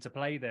comes into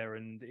play there,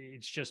 and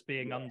it's just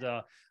being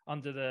under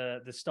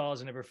the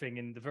stars and everything.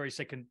 In the very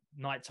second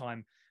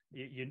nighttime,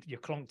 you're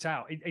clonked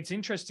out. It's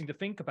interesting to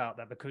think about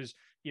that because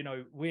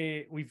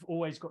we've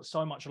always got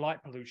so much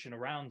light pollution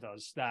around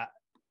us that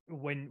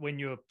when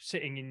you're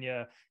sitting in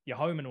your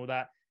home and all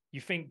that,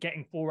 you think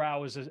getting 4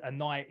 hours a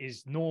night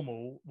is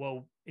normal.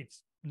 Well,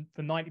 it's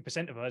for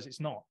 90% of us, it's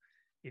not.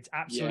 It's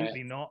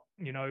absolutely not.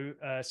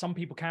 Some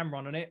people can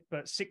run on it,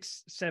 but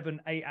 6,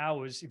 7, 8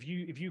 hours, if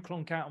you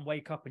clonk out and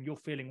wake up and you're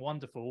feeling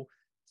wonderful,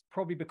 it's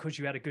probably because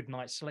you had a good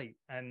night's sleep.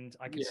 And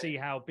I can see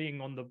how being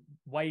on the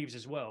waves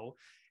as well.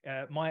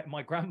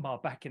 My grandma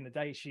back in the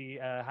day, she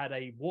had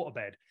a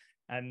waterbed.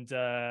 And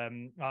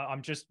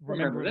I'm just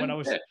remembering when I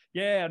was,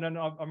 and then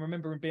I'm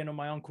remembering being on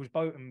my uncle's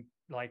boat and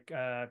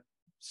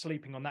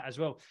sleeping on that as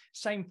well.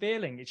 Same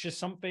feeling. It's just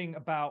something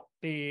about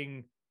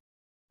being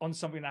on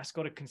something that's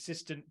got a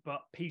consistent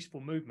but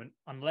peaceful movement,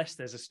 unless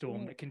there's a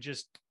storm that can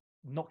just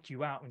knock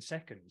you out in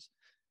seconds.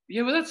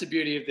 Yeah, well, that's the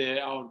beauty of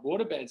the old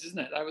waterbeds, isn't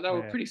it? They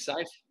were pretty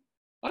safe.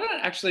 I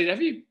don't actually, I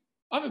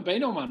haven't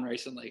been on one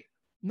recently.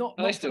 Not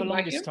for the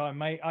longest time,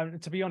 mate.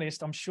 To be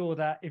honest, I'm sure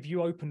that if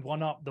you opened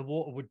one up, the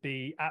water would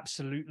be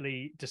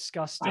absolutely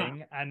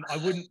disgusting. And I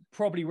wouldn't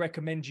probably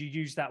recommend you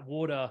use that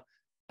water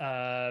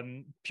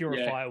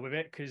purifier with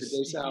it, because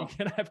you're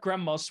going to have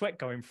grandma's sweat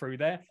going through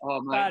there.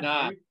 Oh, mate,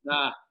 no,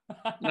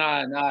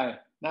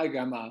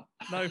 grandma.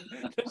 No,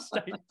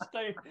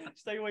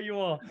 stay where you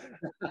are.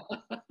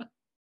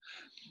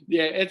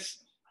 Yeah,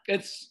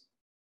 it's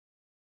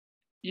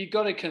you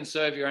got to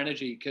conserve your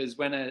energy, because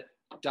when it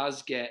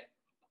gets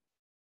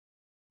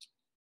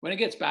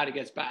bad, it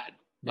gets bad.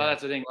 Like,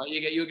 that's the thing. Like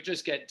you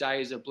just get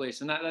days of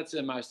bliss, and that's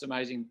the most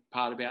amazing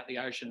part about the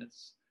ocean.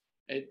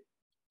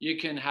 You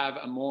can have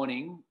a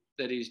morning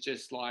that is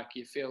just like,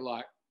 you feel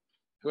like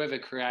whoever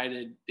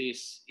created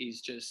this is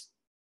just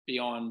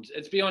beyond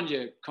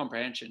your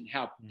comprehension,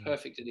 how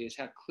perfect it is,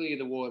 how clear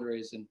the water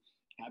is, and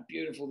how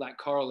beautiful that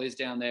coral is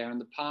down there,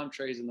 and the palm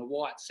trees and the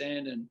white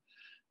sand, and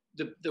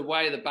the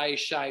way the bay is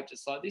shaped,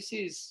 it's like, this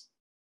is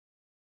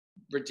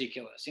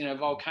ridiculous.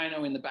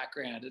 Volcano in the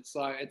background. It's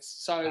like,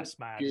 it's so That's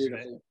mad,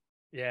 beautiful.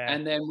 Yeah.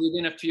 And then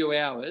within a few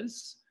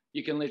hours,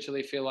 you can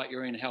literally feel like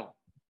you're in hell.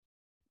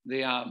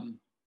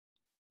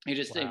 You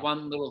just need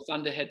one little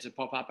thunderhead to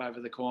pop up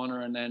over the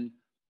corner, and then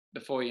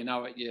before you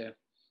know it, you're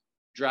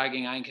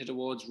dragging anchor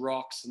towards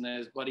rocks, and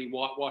there's bloody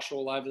whitewash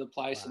all over the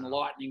place, and the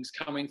lightning's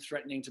coming,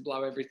 threatening to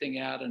blow everything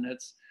out, and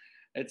it's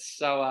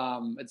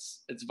so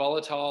it's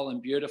volatile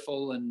and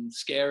beautiful and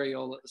scary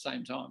all at the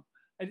same time.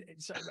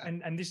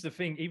 And this is the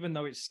thing, even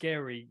though it's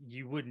scary,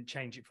 you wouldn't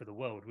change it for the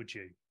world, would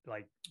you?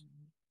 Like,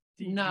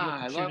 the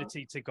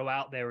opportunity to go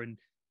out there and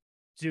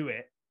do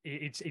it,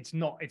 it's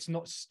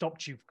not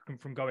stopped you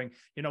from going,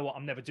 you know what,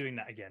 I'm never doing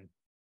that again.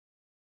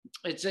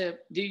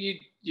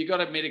 You got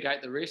to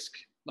mitigate the risk,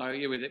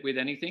 like with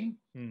anything.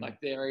 Like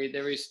there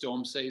is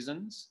storm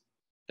seasons.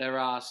 There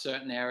are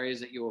certain areas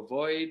that you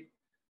avoid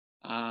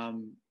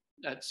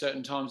at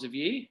certain times of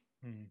year.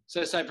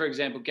 So say, for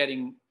example,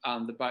 getting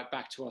the boat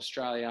back to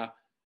Australia,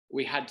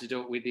 we had to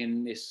do it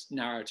within this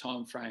narrow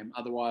time frame.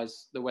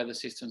 Otherwise, the weather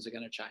systems are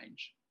going to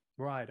change.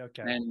 Right.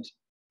 Okay.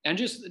 And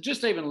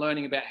just even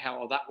learning about how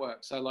all that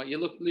works. So like you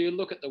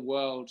look at the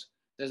world.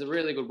 There's a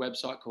really good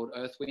website called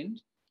Earthwind,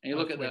 and you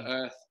look at the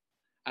Earth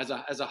as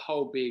a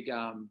whole big.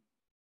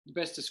 The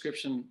best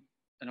description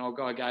an old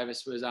guy gave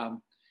us was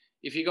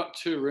if you got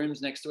two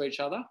rooms next to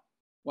each other,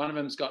 one of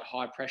them's got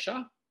high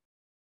pressure,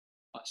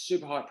 like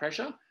super high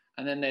pressure,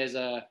 and then there's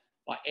a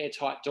like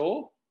airtight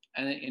door,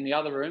 and in the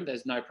other room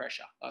there's no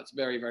pressure. It's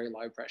very, very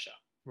low pressure.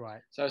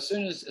 Right. So as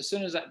soon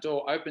as that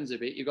door opens a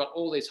bit, you've got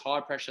all this high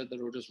pressure that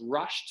will just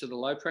rush to the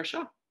low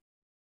pressure,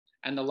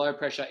 and the low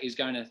pressure is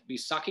going to be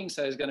sucking.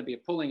 So there's going to be a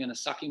pulling and a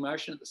sucking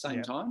motion at the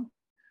same time.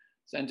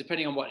 So, and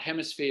depending on what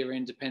hemisphere you're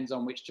in, depends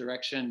on which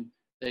direction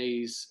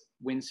these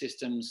wind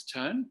systems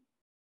turn.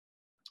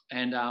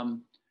 And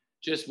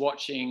just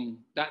watching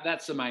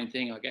that's the main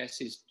thing, I guess,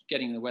 is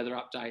getting the weather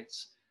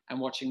updates and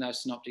watching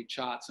those synoptic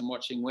charts and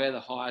watching where the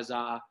highs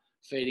are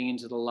feeding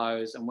into the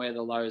lows and where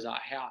the lows are.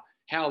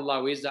 How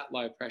low is that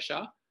low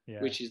pressure,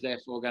 which is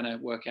therefore going to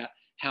work out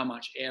how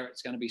much air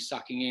it's going to be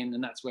sucking in,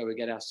 and that's where we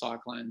get our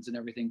cyclones and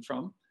everything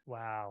from.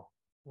 Wow.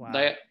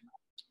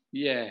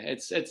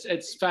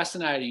 It's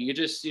fascinating. You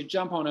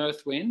jump on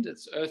Earthwind.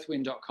 It's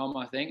earthwind.com,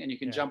 I think, and you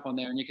can jump on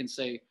there and you can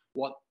see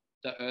what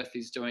the Earth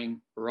is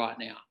doing right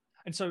now.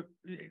 And so,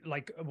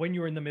 like, when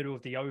you're in the middle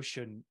of the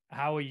ocean,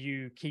 how are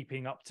you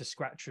keeping up to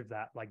scratch with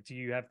that? Like, do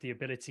you have the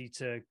ability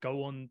to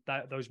go on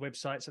those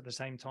websites at the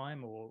same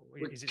time, or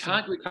we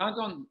can't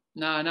go on?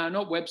 No,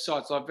 not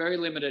websites. Like very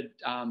limited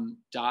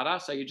data.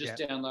 So you're just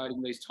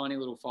downloading these tiny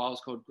little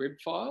files called grid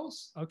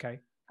files.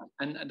 Okay.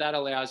 And that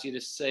allows you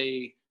to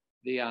see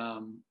the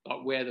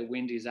like where the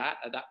wind is at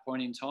that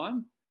point in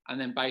time, and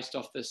then based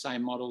off the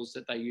same models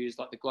that they use,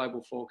 like the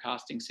global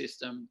forecasting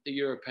system, the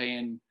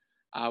European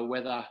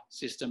weather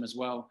system as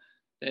well.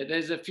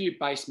 There's a few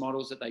base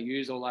models that they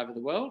use all over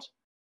the world,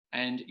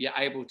 and you're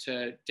able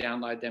to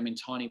download them in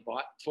tiny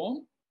byte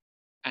form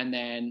and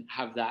then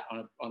have that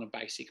on a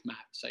basic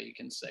map so you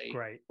can see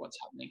what's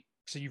happening.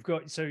 So you've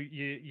got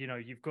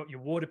you've got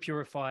your water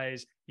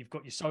purifiers, you've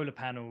got your solar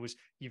panels,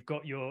 you've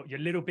got your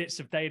little bits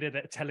of data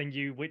that are telling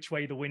you which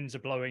way the winds are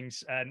blowing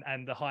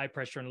and the high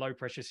pressure and low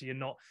pressure, so you're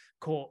not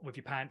caught with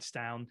your pants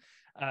down.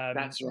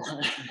 That's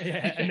right.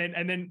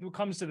 and then it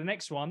comes to the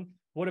next one.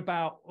 What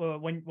about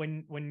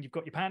when you've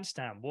got your pants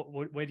down?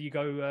 Where do you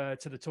go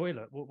to the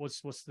toilet?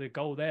 What's the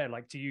goal there?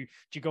 Like, do you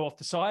go off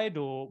the side,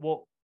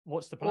 or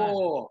what's the plan?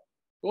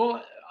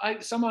 Well,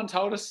 someone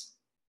told us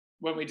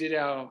when we did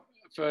our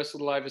first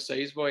little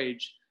overseas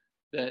voyage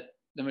that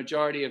the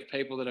majority of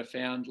people that are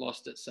found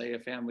lost at sea are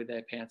found with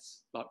their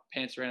pants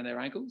around their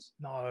ankles.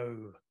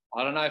 No,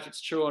 I don't know if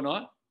it's true or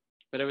not,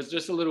 but it was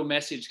just a little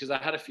message because I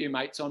had a few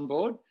mates on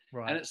board,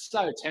 and it's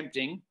so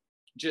tempting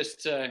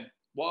just to,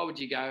 why would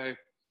you go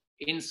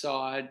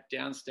inside,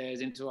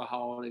 downstairs into a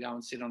hole to go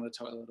and sit on a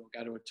toilet or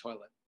go to a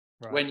toilet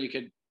when you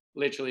could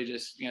literally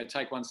just,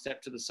 take one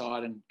step to the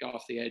side and go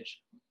off the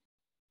edge.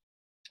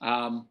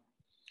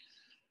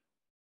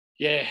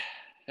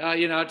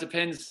 It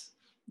depends,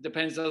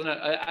 doesn't it?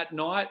 At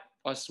night,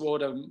 I swore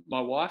to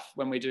my wife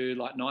when we do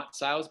like night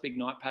sails, big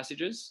night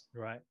passages,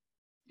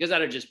 because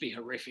that'd just be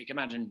horrific.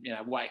 Imagine,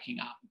 waking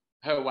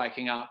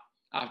up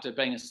after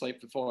being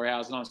asleep for 4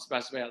 hours, and I'm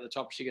supposed to be at the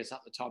top. She gets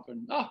up the top,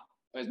 and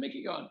where's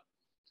Mickey gone?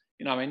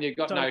 You've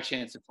got no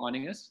chance of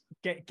finding us.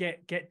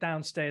 Get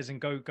downstairs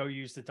and go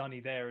use the dunny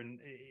there, and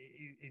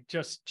it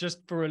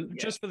just for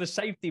the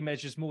safety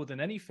measures more than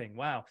anything.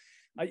 Wow,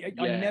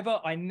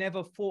 I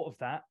never thought of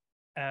that.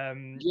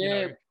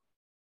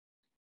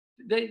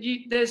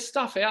 There's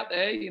stuff out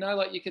there,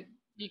 like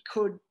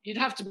you'd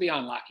have to be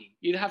unlucky.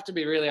 You'd have to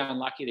be really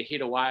unlucky to hit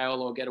a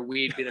whale or get a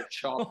weird bit of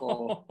chop,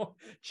 or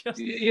But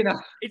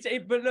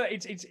look,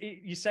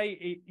 you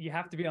say you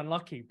have to be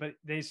unlucky, but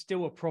there's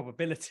still a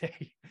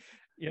probability.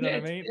 You know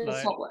what I mean?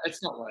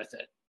 It's not worth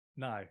it.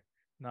 No.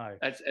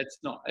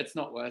 It's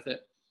not worth it.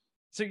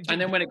 So and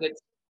then when it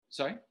gets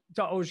Sorry.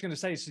 So I was going to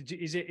say, so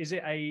is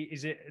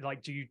it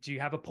like, do you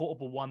have a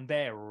portable one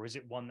there, or is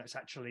it one that's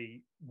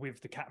actually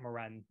with the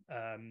catamaran?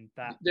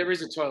 That there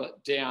is a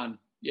toilet down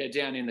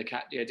in the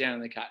cat. Yeah, down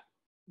in the cat.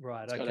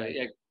 Right. It's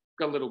Okay.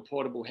 Got a little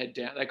portable head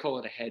down. They call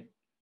it a head.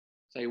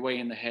 So you wee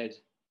in the head.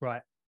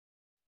 Right.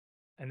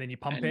 And then you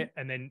pump it,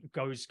 and then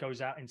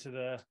goes out into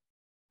the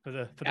for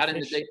the out fish. In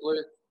the deep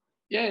blue.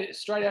 Yeah,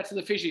 straight out to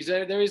the fishies.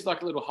 There is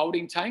like a little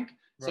holding tank.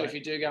 So right. if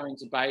you do go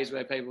into bays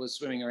where people are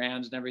swimming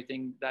around and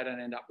everything, they don't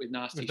end up with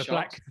nasty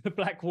shots. The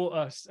black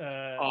water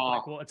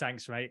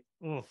tanks, mate.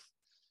 Oof.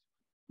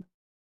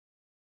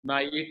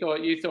 Mate,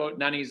 you thought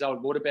Nanny's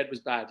old waterbed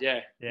was bad.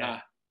 Yeah. Yeah.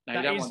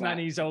 No, that is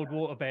Nanny's old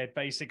waterbed,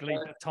 basically,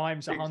 but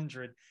times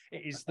 100.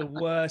 It is the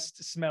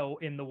worst smell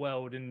in the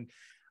world, and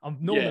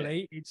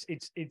normally it's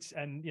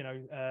and you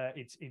know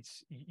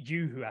it's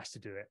you who has to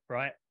do it,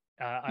 right?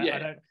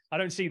 I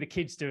don't see the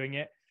kids doing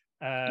it.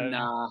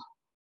 Nah,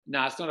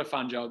 it's not a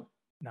fun job.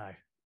 No,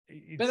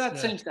 but that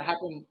seems to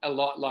happen a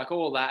lot. Like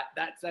all that,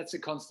 that's a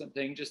constant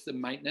thing. Just the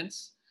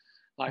maintenance.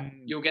 Like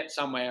you'll get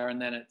somewhere, and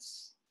then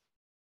it's.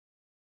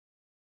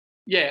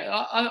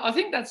 Yeah, I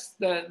think that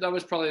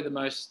was probably the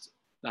most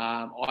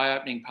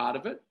eye-opening part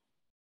of it.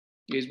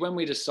 Is when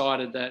we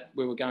decided that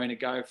we were going to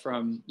go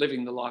from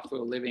living the life we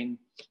were living.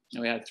 You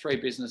know, we had 3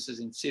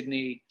 businesses in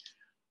Sydney.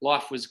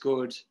 Life was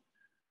good.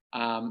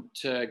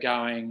 To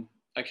going,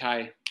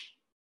 okay,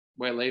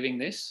 we're leaving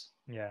this.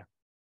 Yeah.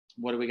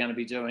 What are we going to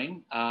be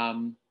doing?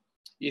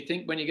 You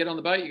think when you get on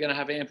the boat, you're going to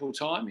have ample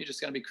time. You're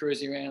just going to be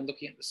cruising around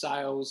looking at the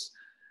sails.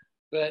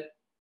 But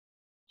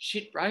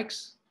shit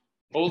breaks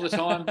all the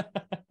time.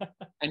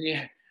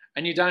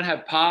 and you don't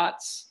have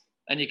parts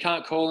and you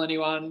can't call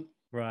anyone.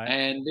 Right.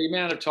 And the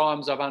amount of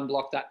times I've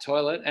unblocked that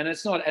toilet, and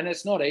it's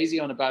not easy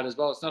on a boat as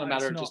well. It's not a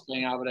matter of just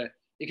being able to,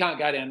 you can't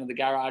go down to the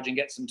garage and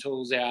get some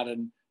tools out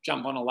and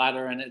jump on a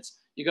ladder, and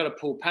you got to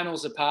pull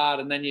panels apart,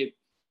 and then you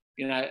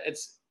know,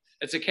 it's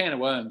a can of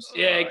worms.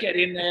 Yeah, get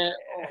in there.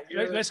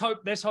 Let's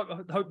hope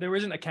there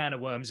isn't a can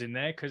of worms in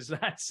there, because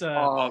that's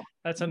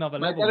another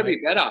level. That'll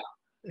be better.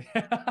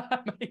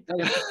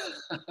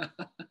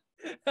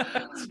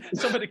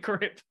 Some of the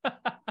grip.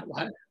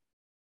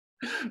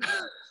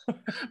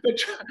 But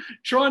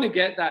trying to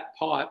get that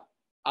pipe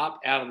up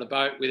out of the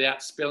boat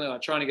without spilling, or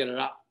trying to get it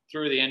up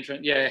through the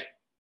entrance. Yeah.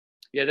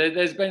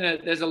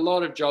 There's a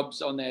lot of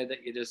jobs on there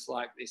that you're just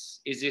like,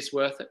 is this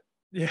worth it?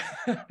 Yeah.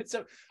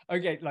 So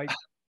okay, like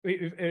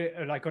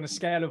on a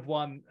scale of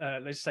 1,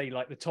 let's say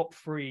like the top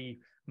 3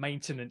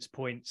 maintenance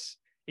points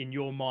in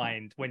your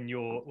mind when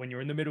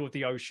you're in the middle of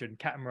the ocean,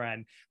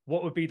 catamaran.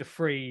 What would be the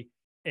 3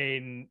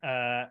 in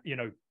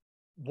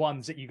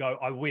ones that you go,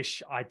 I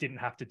wish I didn't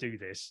have to do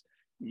this?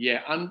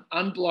 Yeah,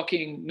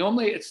 unblocking.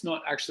 Normally, it's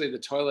not actually the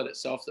toilet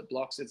itself that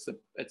blocks. It's the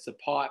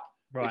pipe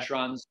which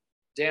runs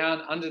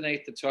down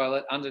underneath the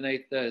toilet,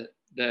 underneath the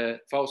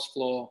false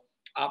floor,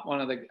 up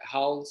one of the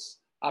hulls,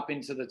 up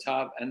into the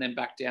tub, and then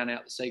back down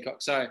out the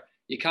seacock. So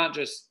you can't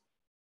just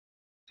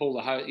pull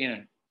the hose. You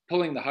know,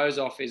 pulling the hose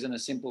off isn't a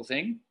simple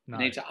thing. No.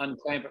 You need to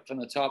unclamp it from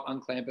the top,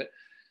 unclamp it.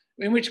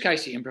 In which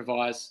case you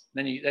improvise.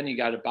 Then you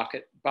go to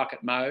bucket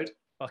mode.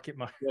 Bucket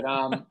mode.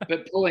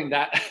 But pulling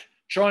that.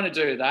 Trying to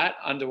do that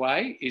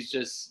underway is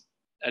just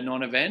a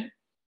non-event.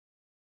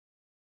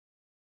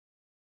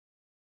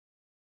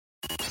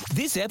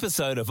 This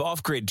episode of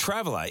Off Grid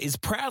Traveller is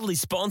proudly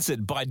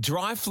sponsored by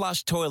Dry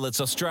Flush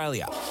Toilets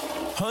Australia,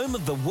 home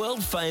of the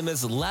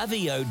world-famous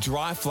Lavio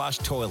Dry Flush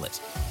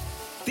Toilet.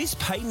 This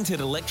patented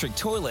electric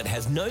toilet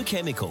has no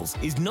chemicals,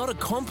 is not a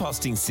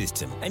composting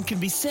system, and can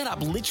be set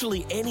up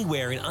literally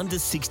anywhere in under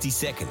 60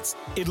 seconds.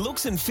 It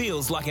looks and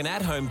feels like an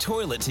at-home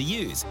toilet to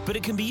use, but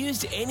it can be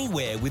used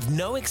anywhere with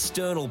no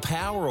external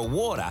power or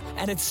water,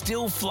 and it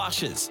still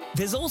flushes.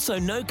 There's also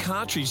no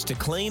cartridge to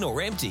clean or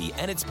empty,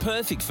 and it's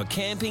perfect for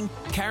camping,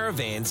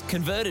 caravans,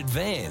 converted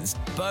vans,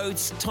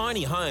 boats,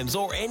 tiny homes,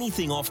 or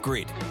anything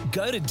off-grid.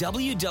 Go to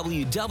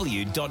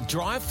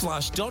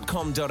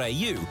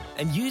www.dryflush.com.au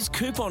and use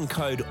coupon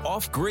code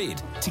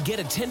OFFGRID to get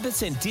a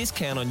 10%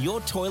 discount on your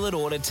toilet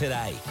order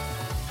today.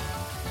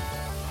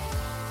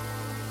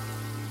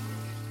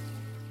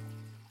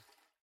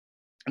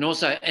 And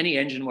also any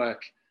engine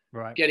work,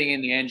 getting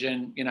in the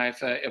engine, you know,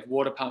 if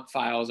water pump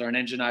fails or an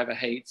engine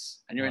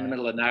overheats and you're in the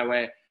middle of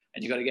nowhere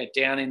and you've got to get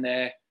down in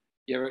there,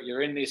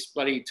 you're in this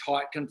bloody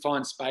tight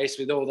confined space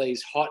with all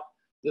these hot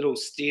little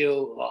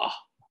steel,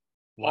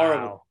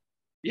 horrible.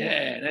 Yeah,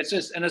 and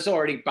it's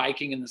already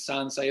baking in the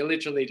sun, so you're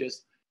literally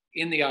just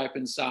in the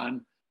open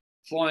sun,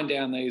 flying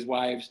down these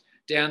waves,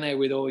 down there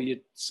with all your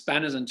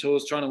spanners and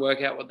tools, trying to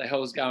work out what the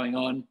hell is going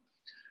on.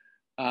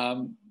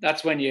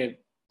 That's when you're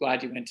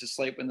glad you went to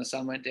sleep when the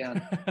sun went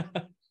down.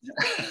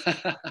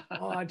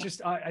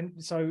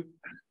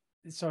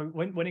 So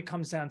when it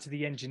comes down to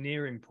the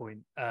engineering point,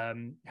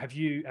 have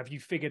you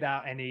figured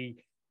out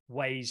any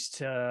ways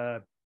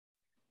to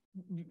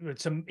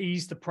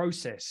ease the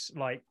process?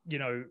 Like, you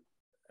know,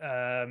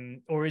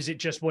 or is it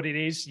just what it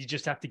is? You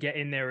just have to get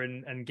in there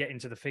and get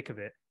into the thick of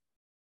it.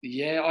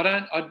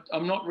 Yeah,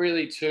 I'm not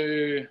really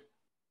too.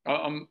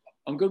 I'm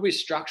good with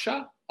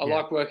structure. I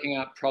like working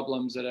out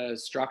problems that are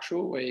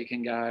structural, where you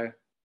can go,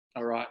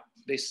 all right,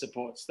 this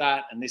supports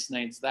that and this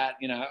needs that.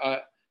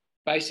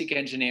 Basic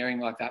engineering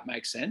like that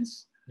makes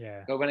sense.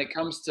 Yeah. But when it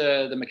comes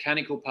to the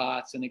mechanical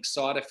parts and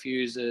exciter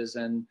fuses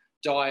and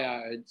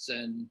diodes,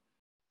 and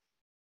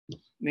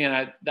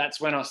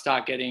that's when I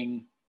start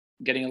getting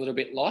a little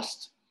bit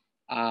lost.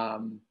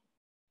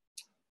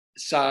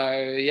 So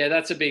yeah,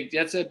 that's a big.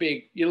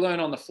 You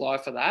learn on the fly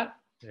for that.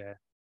 Yeah.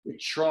 You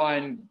try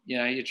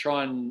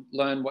and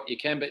learn what you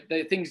can, but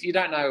the things you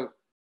don't know.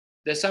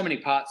 There's so many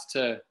parts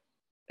to.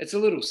 It's a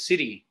little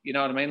city, you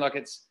know what I mean?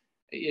 Like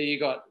you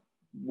got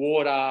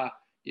water,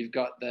 you've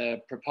got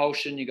the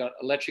propulsion, you've got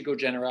electrical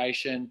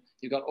generation,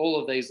 you've got all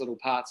of these little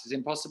parts. It's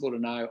impossible to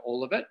know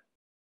all of it.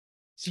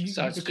 So it's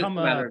become just a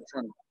matter of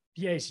trying.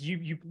 Yes,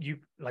 you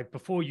like,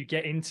 before you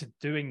get into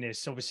doing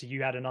this, obviously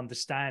you had an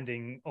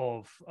understanding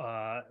of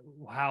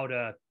how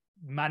to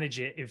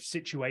manage it if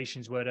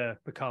situations were to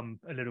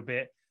become a little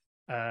bit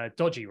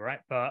dodgy, right?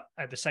 But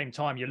at the same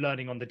time, you're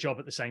learning on the job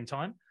at the same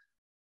time.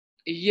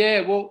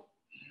 Yeah, well,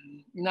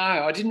 no,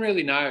 I didn't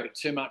really know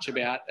too much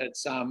about it.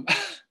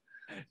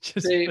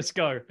 Let's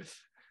go.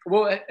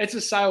 Well, it's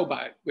a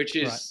sailboat, which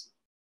is,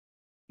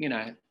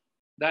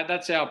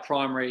 that's our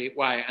primary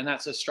way, and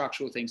that's a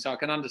structural thing. So I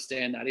can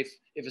understand that if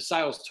a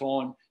sail's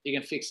torn, you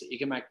can fix it. You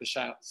can make the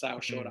sail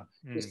shorter.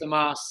 If the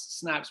mast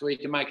snaps, well, you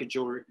can make a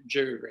jewelry.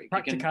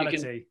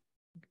 Practicality.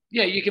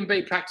 You can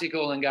be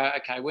practical and go,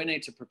 okay, we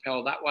need to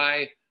propel that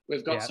way.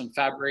 We've got some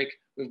fabric.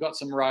 We've got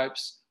some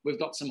ropes. We've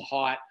got some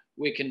height.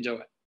 We can do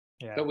it.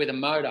 Yeah. But with a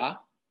motor,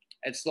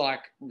 it's like,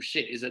 well,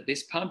 shit, is it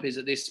this pump? Is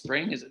it this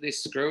spring? Is it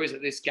this screw? Is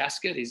it this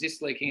gasket? Is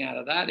this leaking out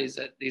of that? Is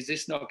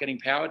this not getting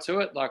power to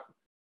it? Like,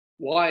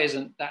 why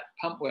isn't that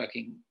pump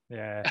working?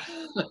 Yeah.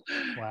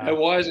 Wow. And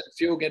why isn't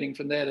fuel getting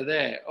from there to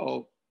there?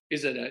 Or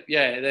is it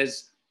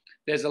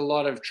there's a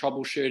lot of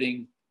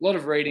troubleshooting, a lot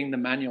of reading the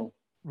manual.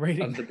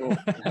 Of the book.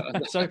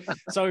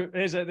 so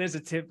there's a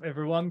tip,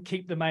 everyone.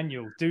 Keep the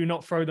manual. Do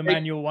not throw the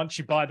manual once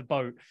you buy the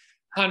boat.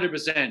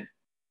 100%.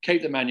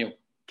 Keep the manual.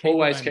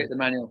 Always keep the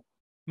manual.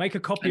 Make a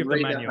copy of the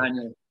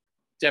manual.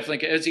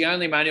 Definitely. It's the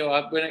only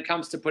manual when it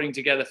comes to putting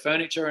together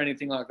furniture or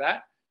anything like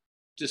that.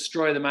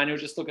 Destroy the manual.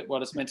 Just look at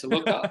what it's meant to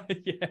look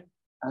like. Yeah.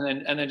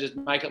 And then just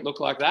make it look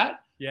like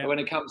that. Yeah. But when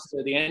it comes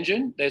to the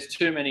engine, there's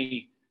too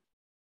many,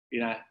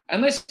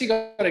 unless you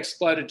got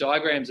exploded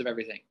diagrams of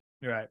everything.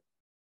 Right.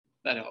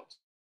 That helps.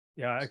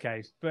 Yeah.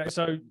 Okay. But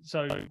so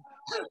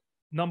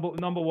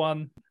number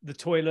one, the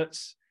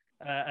toilets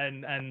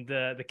and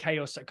the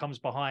chaos that comes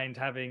behind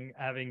having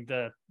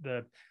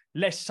the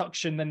less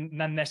suction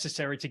than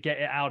necessary to get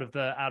it out of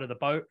the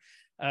boat.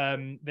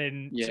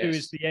 Then yes. 2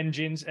 is the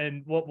engines,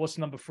 and what's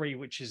number 3,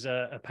 which is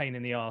a pain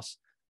in the ass.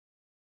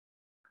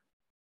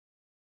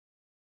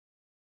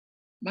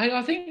 Mate,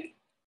 I think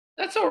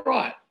that's all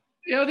right.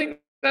 Yeah, I think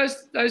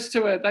those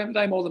 2 are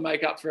they more than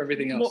make up for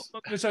everything else.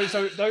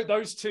 So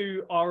those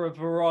 2 are a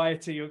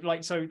variety of,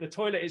 like, so the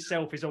toilet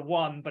itself is a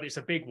 1, but it's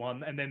a big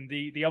one, and then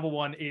the other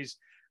one is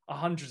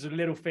hundreds of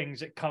little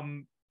things that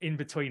come in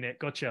between it.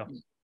 Gotcha.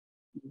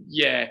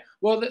 Yeah.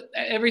 Well,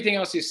 everything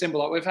else is simple.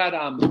 Like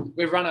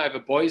we've run over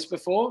buoys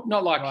before,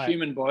 not like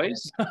human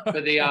buoys,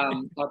 but the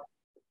I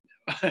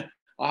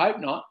hope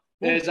not.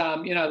 There's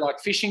like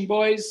fishing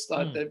buoys,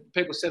 like the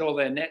people set all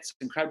their nets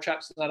and crab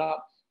traps and that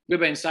up. We've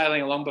been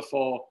sailing along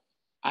before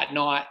at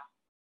night,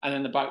 and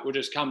then the boat will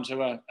just come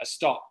to a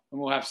stop,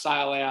 and we'll have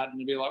sail out, and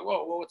you'll be like,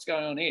 whoa, what's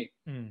going on here?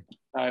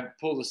 So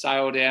pull the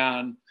sail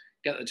down,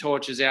 get the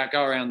torches out,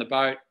 go around the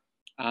boat.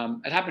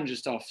 It happened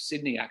just off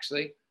Sydney,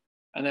 actually,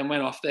 and then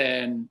went off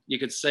there, and you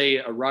could see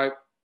a rope.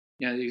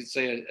 You could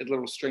see a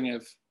little string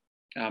of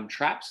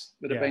traps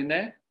that have been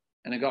there,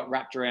 and it got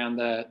wrapped around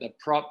the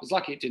prop. It was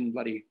lucky it didn't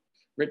bloody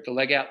rip the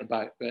leg out the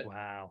boat. But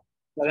wow.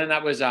 But then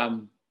that was at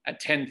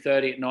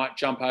 10:30 at night,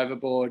 jump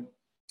overboard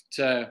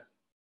to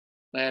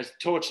there's a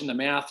torch in the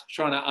mouth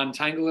trying to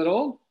untangle it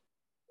all.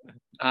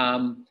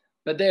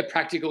 But they're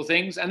practical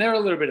things, and they're a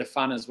little bit of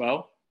fun as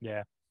well.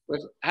 Yeah. We've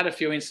had a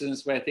few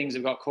incidents where things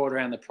have got caught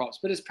around the props,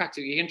 but it's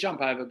practical. You can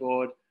jump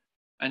overboard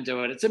and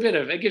do it.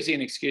 It gives you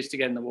an excuse to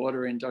get in the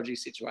water in dodgy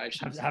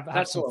situations.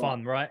 Have some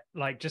fun, right?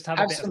 Like just have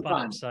a bit of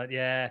fun. So,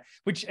 yeah.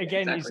 Which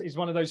again is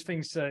one of those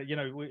things,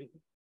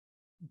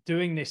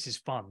 doing this is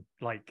fun.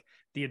 Like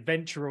the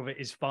adventure of it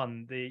is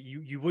fun.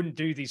 You wouldn't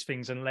do these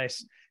things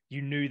unless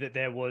you knew that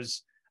there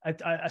was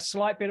a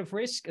slight bit of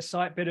risk, a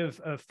slight bit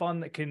of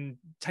fun that can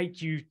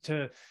take you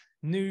to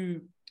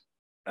new.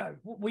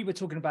 We were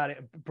talking about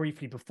it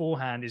briefly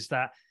beforehand, is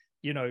that,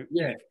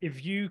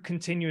 if you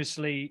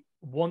continuously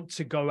want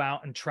to go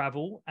out and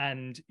travel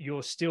and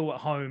you're still at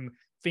home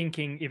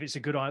thinking if it's a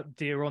good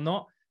idea or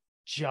not,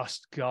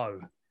 just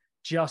go.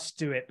 Just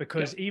do it,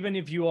 because even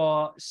if you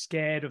are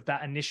scared of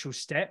that initial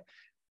step,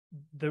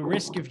 the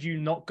risk of you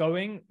not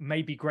going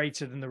may be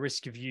greater than the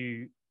risk of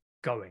you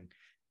going.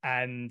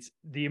 And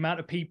the amount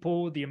of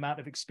people, the amount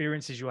of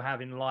experiences you'll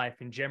have in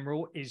life in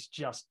general is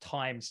just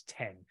times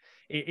 10.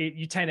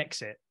 You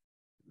 10x it,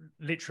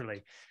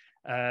 literally.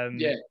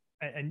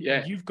 And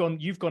you've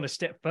gone a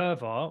step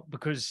further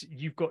because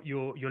you've got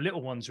your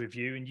little ones with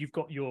you, and you've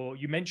got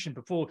you mentioned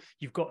before,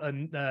 you've got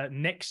a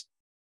next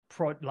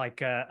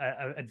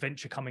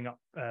adventure coming up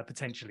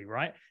potentially,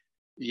 right?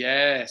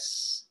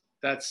 Yes,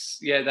 that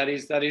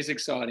is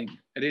exciting.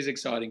 It is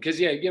exciting because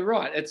you're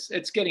right.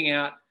 It's getting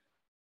out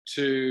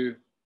to,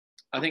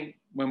 I think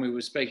when we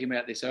were speaking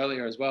about this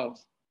earlier as well,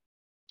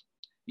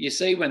 you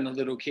see when the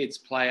little kids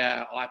play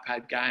our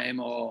iPad game,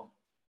 or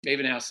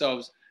even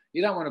ourselves,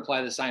 you don't want to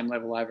play the same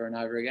level over and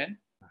over again.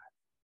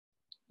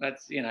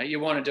 That's, you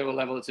want to do a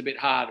level that's a bit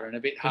harder and a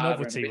bit harder.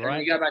 Novelty, and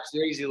right? you go back to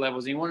the easy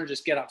levels and you want to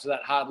just get up to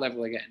that hard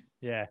level again.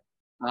 Yeah.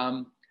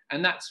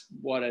 And that's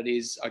what it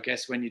is, I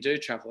guess, when you do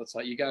travel. It's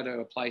like you go to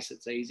a place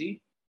that's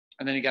easy,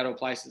 and then you go to a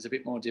place that's a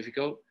bit more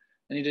difficult,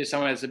 and you do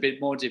somewhere that's a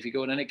bit more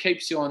difficult, and it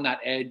keeps you on that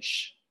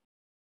edge.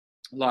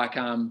 Like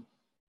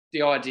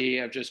the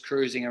idea of just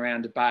cruising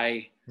around a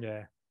bay.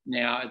 Yeah.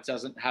 Now it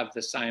doesn't have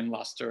the same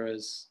luster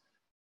as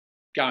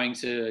going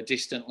to a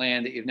distant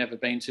land that you've never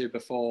been to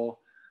before.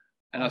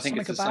 And I think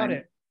it's the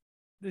same.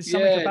 There's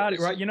something about it,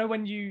 right?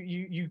 When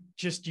you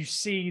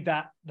see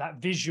that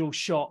visual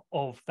shot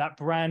of that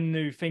brand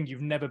new thing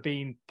you've never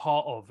been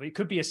part of. It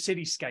could be a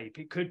cityscape.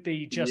 It could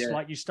be just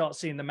like you start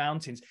seeing the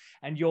mountains,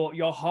 and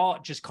your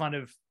heart just kind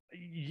of,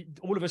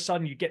 all of a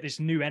sudden you get this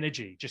new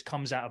energy just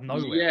comes out of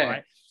nowhere,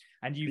 right?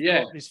 And you've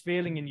got this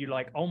feeling, and you're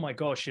like, oh my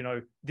gosh,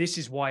 this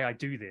is why I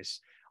do this.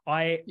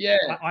 I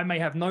may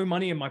have no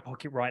money in my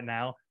pocket right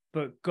now,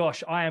 but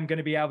gosh, I am going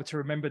to be able to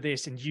remember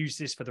this and use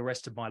this for the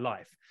rest of my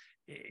life.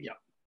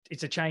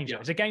 It's a changer.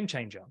 It's a game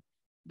changer.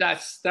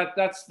 That's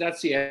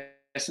the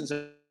essence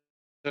of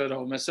it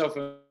all. Myself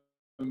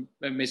and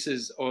my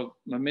missus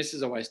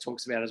always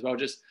talks about as well,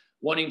 just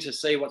wanting to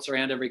see what's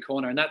around every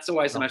corner. And that's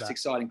always the most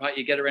exciting part.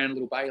 You get around a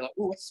little bay, you're like,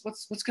 oh,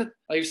 what's good?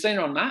 Like, you've seen it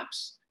on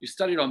maps. You've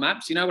studied on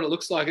maps. You know what it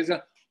looks like. It's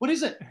like, what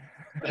is it?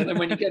 And then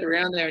when you get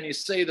around there and you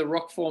see the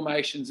rock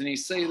formations and you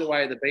see the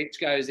way the beach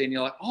goes in,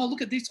 you're like, oh,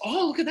 look at this.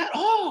 Oh, look at that.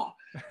 Oh,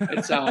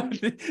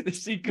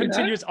 it's the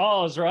continuous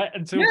R's, right?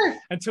 Until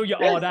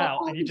you're R'd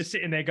out and you're just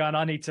sitting there going,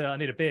 I need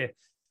a beer.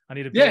 I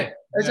need a beer.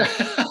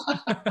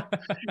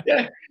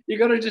 You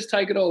got to just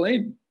take it all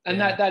in. And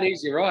that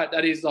is, you're right.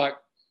 That is like,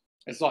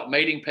 it's like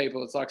meeting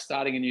people. It's like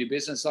starting a new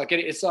business.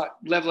 It's like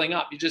leveling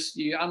up.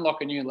 You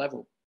unlock a new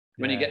level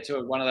when you get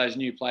to one of those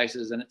new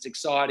places, and it's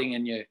exciting.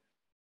 And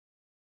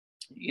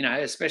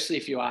especially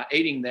if you are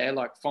eating there,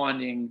 like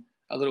finding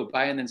a little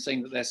bay and then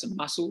seeing that there's some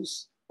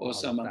mussels or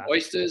some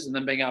oysters, and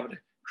then being able to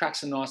crack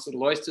some nice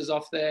little oysters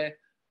off there,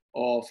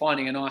 or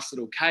finding a nice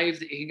little cave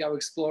that you can go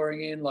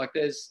exploring in.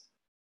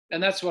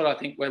 And that's what I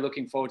think we're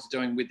looking forward to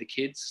doing with the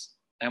kids,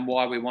 and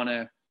why we want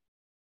to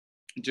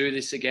do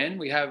this again.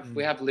 We have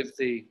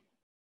lived a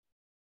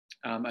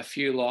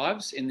few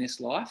lives in this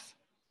life,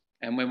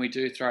 and when we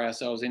do throw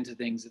ourselves into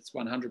things, it's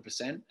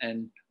 100%.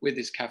 And with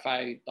this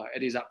cafe,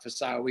 it is up for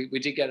sale. We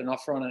did get an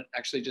offer on it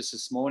actually just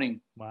this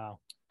morning. Wow.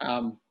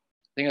 I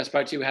think I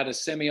spoke to you. We had a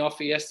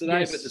semi-offer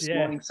yesterday, but this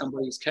morning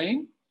somebody's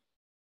keen.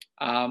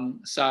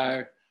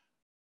 So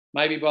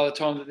maybe by the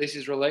time that this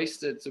is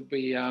released, it'll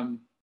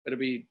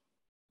be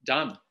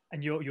done.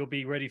 And you'll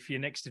be ready for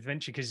your next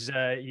adventure, because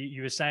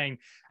you were saying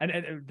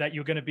and that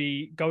you're going to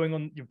be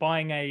you're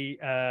buying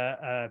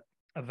a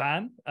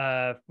van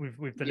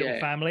with the little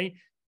family,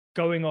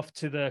 going off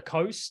to the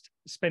coast,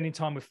 spending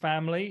time with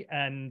family,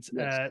 and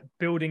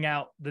building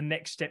out the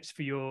next steps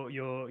for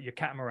your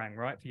catamaran,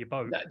 right? For your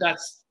boat.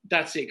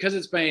 That's it, because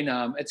it's been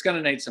it's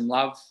going to need some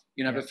love,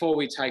 before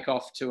we take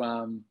off to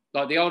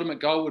the ultimate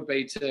goal would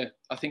be to,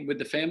 I think with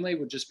the family,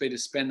 would just be to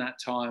spend that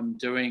time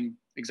doing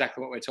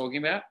exactly what we're talking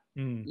about.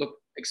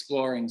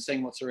 Exploring,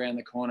 seeing what's around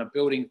the corner,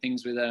 building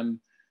things with them,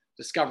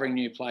 discovering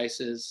new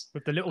places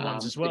with the little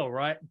ones as well,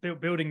 right?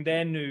 Building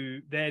their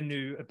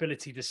new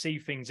ability to see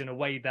things in a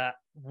way that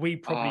we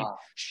probably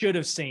should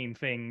have seen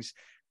things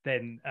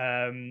then.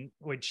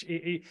 But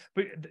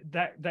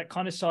that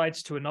kind of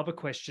sides to another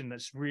question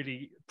that's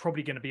really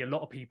probably going to be a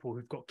lot of people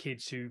who've got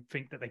kids who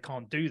think that they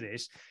can't do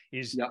this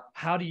is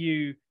how do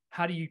you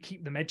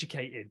keep them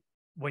educated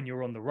when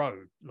you're on the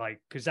road?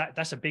 Because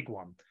that's a big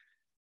one.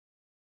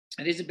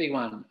 It is a big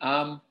one.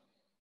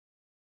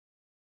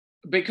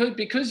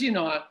 Because you're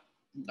not,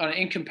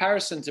 in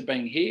comparison to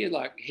being here,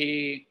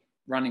 here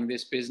running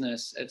this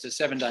business, it's a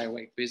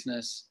 7-day-a-week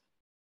business.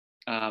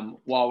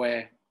 While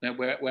we're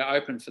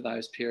open for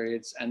those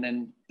periods, and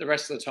then the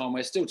rest of the time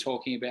we're still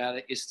talking about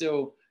it.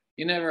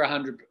 You're never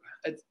 100.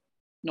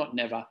 Not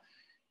never.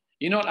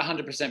 You're not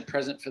 100%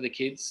 present for the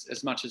kids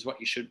as much as what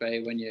you should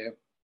be when you're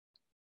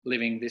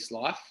living this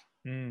life.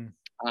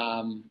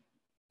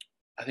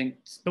 I think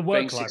the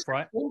work life,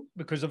 right?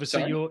 Because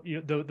obviously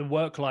the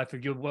work life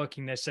of you're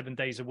working there 7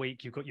 days a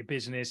week, you've got your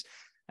business,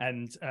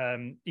 and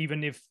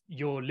even if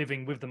you're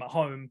living with them at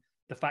home,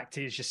 the fact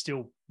is you're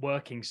still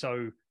working.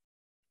 So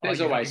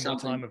there's always some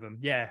time with them.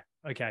 Yeah.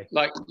 Okay.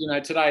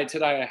 Today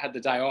I had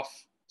the day off,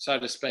 so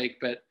to speak,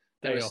 but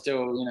there was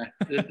still,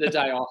 the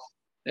day off.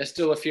 There's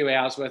still a few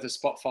hours worth of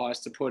spot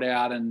fires to put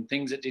out and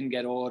things that didn't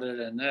get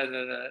ordered, and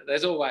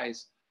there's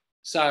always.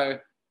 So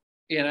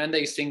and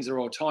these things are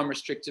all time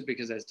restricted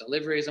because there's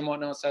deliveries and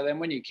whatnot. So then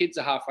when your kids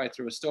are halfway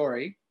through a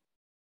story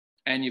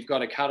and you've got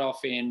to cut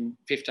off in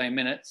 15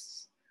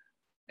 minutes,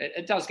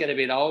 it does get a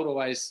bit old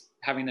always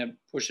having to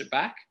push it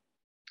back.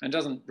 And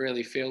doesn't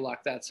really feel like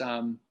that's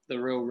the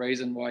real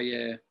reason why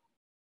you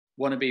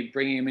want to be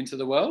bringing them into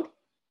the world,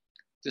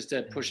 just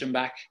to push them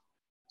back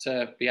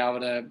to be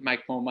able to make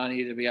more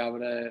money, to be able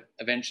to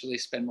eventually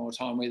spend more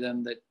time with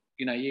them. That,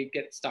 you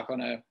get stuck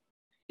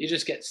you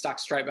just get stuck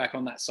straight back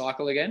on that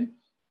cycle again.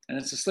 And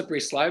it's a slippery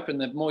slope. And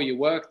the more you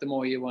work, the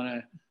more you want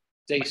to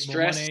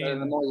de-stress.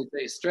 And the more you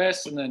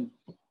de-stress, and then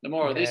the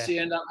more of this you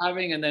end up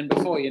having. And then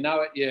before you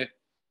know it, your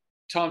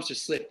time's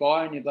just slipped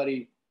by and you're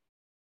bloody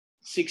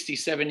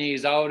 67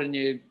 years old and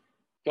you've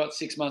got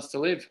 6 months to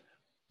live.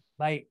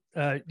 Mate,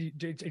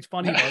 it's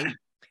funny though.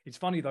 It's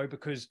funny though,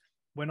 because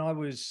when I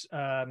was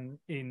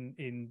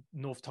in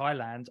North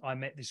Thailand, I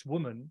met this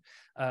woman.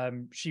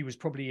 She was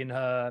probably in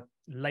her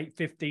late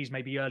 50s,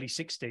 maybe early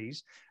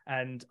 60s.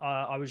 And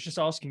I was just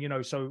asking,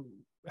 so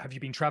have you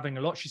been traveling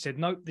a lot? She said,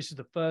 nope, this is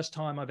the first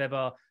time I've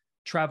ever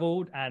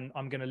traveled and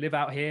I'm going to live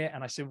out here.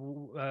 And I said,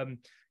 well,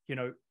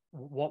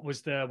 what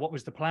was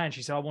the plan?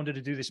 She said, I wanted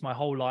to do this my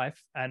whole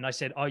life. And I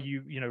said, are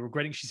you,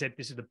 regretting? She said,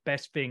 this is the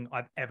best thing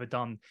I've ever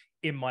done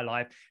in my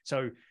life.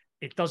 So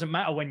it doesn't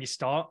matter when you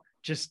start,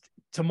 just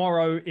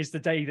tomorrow is the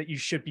day that you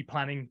should be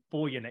planning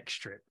for your next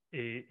trip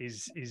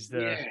is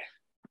the,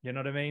 you know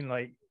what I mean?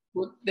 Like,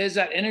 well, there's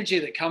that energy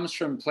that comes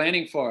from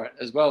planning for it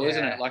as well,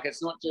 isn't it? Like,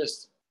 it's not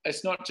just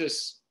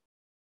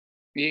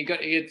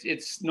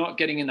it's not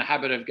getting in the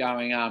habit of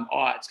going,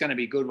 it's going to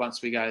be good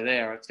once we go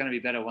there. It's going to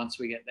be better once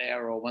we get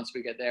there, or once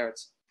we get there.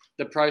 It's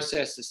the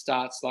process that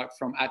starts like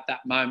from at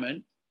that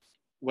moment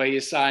where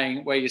you're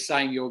saying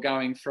you're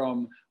going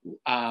from,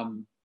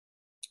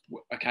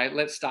 okay,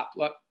 let's start.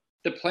 Like,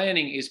 the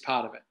planning is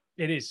part of it.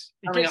 It is.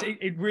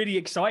 It really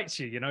excites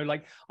you,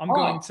 like I'm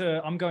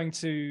going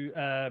to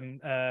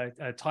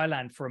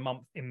Thailand for a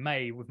month in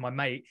May with my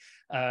mate,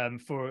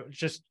 for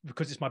just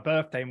because it's my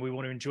birthday and we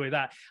want to enjoy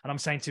that. And I'm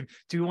saying to him,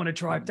 do you want to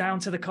drive down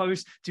to the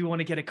coast? Do you want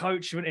to get a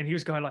coach? And he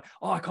was going like,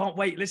 oh, I can't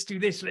wait. Let's do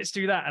this. Let's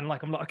do that. And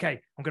like, I'm like,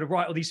 okay, I'm going to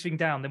write all these things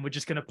down. Then we're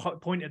just going to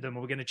point at them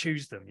and we're going to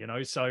choose them,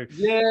 So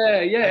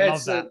I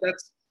love that.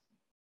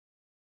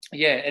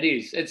 It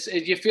is.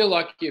 You feel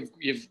like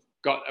you've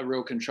got a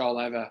real control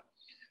over.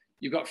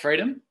 You've got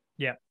freedom.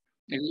 Yeah.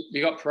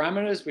 You've got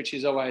parameters, which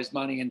is always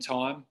money and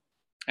time.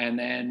 And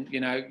then,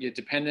 your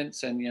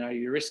dependence and,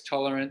 your risk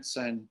tolerance.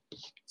 And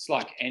it's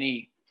like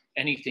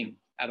anything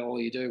at all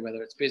you do,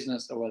 whether it's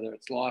business or whether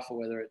it's life or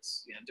whether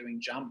it's,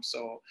 doing jumps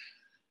or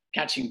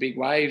catching big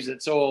waves.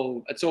 It's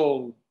all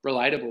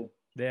relatable.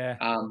 Yeah.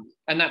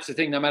 And that's the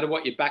thing, no matter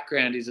what your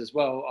background is as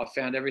well, I've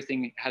found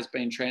everything has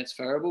been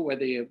transferable,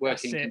 whether you're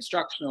working in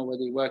construction or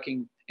whether you're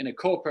working in a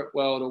corporate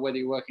world or whether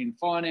you're working in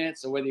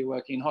finance or whether you're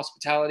working in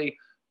hospitality.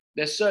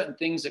 There's certain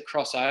things that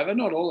cross over,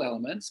 not all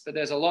elements, but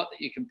there's a lot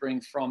that you can bring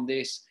from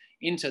this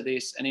into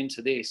this and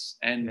into this.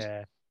 And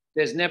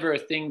there's never a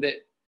thing that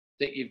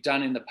you've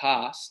done in the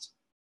past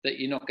that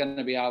you're not going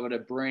to be able to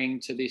bring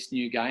to this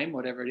new game,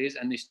 whatever it is,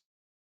 and this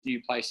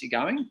new place you're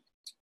going.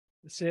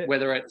 That's it.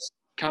 Whether it's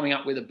coming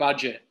up with a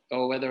budget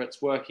or whether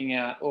it's working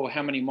out,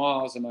 how many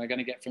miles am I going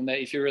to get from there?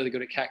 If you're really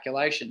good at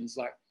calculations,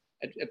 like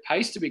it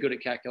pays to be good at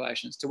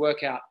calculations, to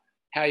work out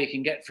how you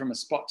can get from a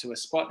spot to a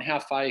spot and how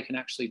far you can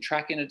actually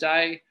track in a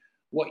day,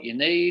 what you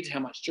need, how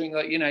much drink,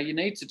 you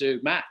need to do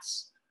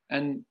maths.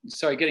 And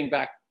so getting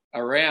back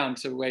around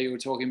to where you were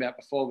talking about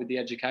before with the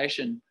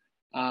education,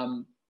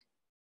 the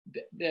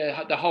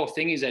whole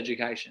thing is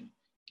education,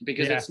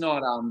 because it's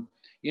not,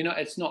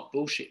 it's not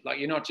bullshit. Like,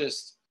 you're not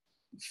just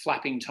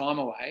flapping time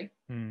away.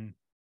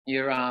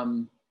 You're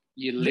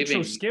living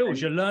literal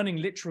skills. You're learning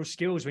literal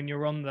skills when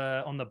you're on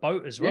the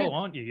boat as well,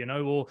 aren't you?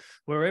 Or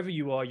wherever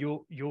you are,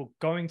 you're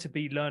going to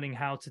be learning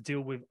how to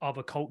deal with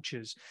other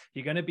cultures.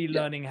 You're going to be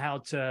learning how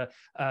to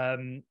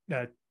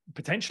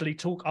potentially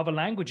talk other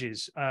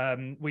languages,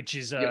 which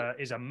is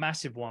a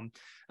massive one.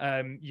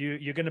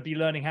 You're going to be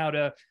learning how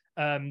to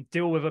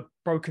deal with a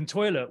broken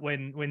toilet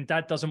when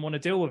dad doesn't want to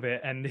deal with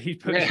it and he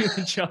puts you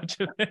in charge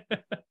of it.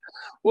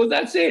 Well,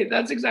 that's it.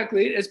 That's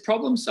exactly it. It's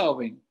problem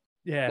solving.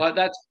 Yeah. Like,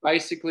 that's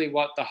basically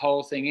what the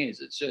whole thing is.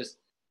 It's just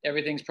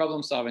everything's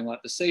problem solving.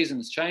 Like, the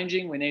season's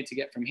changing. We need to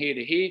get from here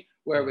to here.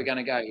 Where are we going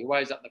to go? He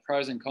weighs up the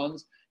pros and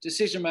cons,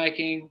 decision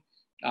making,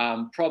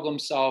 problem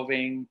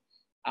solving,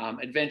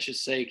 adventure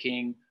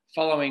seeking,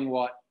 following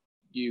what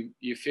you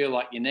feel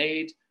like you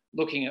need,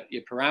 looking at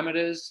your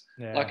parameters.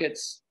 Yeah. Like,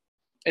 it's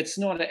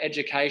not an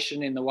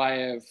education in the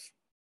way of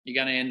you're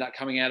going to end up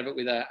coming out of it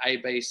with A,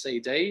 B, C,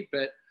 D,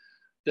 but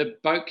the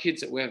boat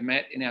kids that we've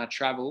met in our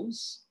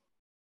travels,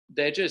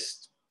 they're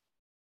just,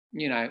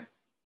 it's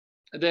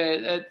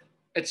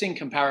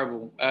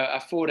incomparable. A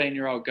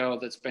 14-year-old girl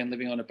that's been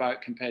living on a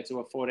boat compared to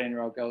a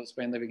 14-year-old girl that's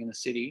been living in the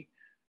city,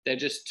 they're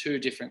just two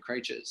different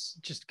creatures.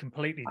 Just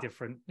completely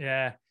different.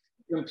 Yeah.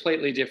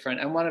 Completely different.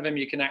 And one of them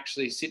you can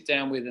actually sit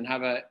down with and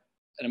have an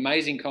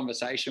amazing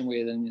conversation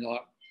with, and you're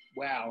like,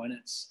 wow, and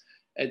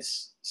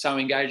it's so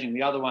engaging.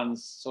 The other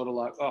one's sort of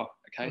like, oh,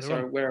 okay,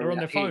 so they're on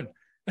their phone.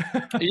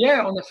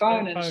 Yeah, on the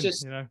phone, and it's phone,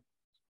 just, you know.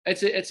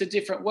 It's a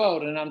different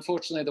world, and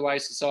unfortunately, the way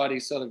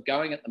society's sort of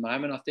going at the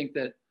moment, I think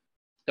that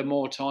the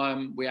more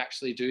time we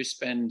actually do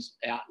spend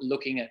out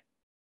looking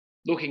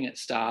at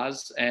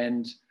stars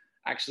and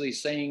actually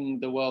seeing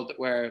the world that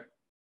we're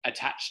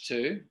attached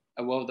to,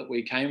 a world that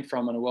we came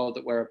from, and a world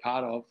that we're a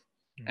part of,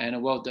 and a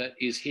world that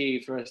is here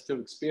for us to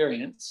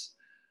experience.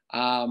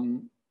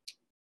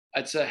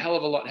 It's a hell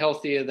of a lot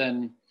healthier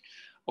than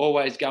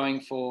always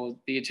going for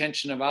the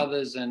attention of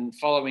others and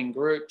following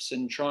groups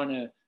and trying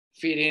to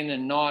fit in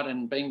and not,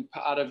 and being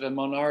part of a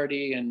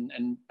minority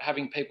and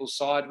having people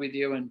side with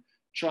you and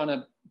trying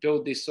to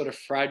build this sort of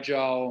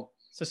fragile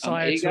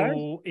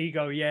societal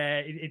ego.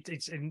 Yeah,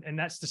 it's and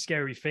that's the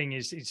scary thing,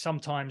 is it's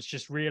sometimes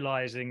just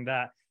realizing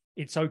that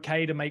it's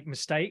okay to make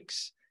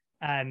mistakes,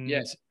 and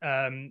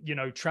you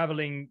know,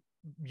 traveling,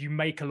 you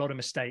make a lot of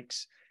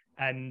mistakes,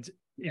 and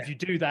if you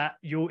do that,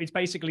 it's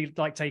basically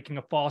like taking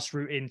a fast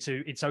route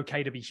into, it's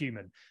okay to be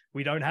human.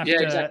 We don't have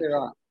to exactly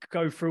right.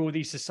 go through all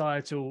these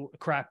societal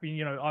crap.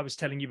 You know, I was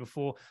telling you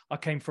before, I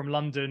came from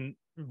London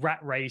rat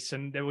race,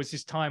 and there was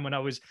this time when I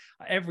was,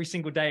 every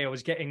single day I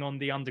was getting on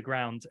the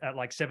underground at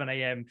like 7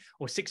 a.m.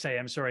 or 6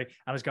 a.m. sorry, and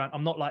I was going,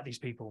 I'm not like these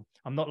people,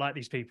 I'm not like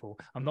these people,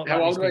 I'm not How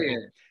like these old people.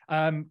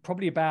 were you?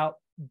 Probably about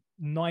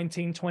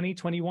 19, 20,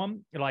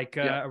 21, like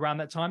around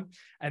that time.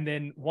 And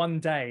then one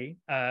day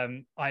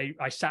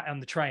I sat on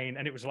the train,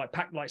 and it was like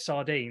packed like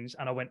sardines,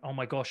 and I went, oh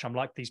my gosh, I'm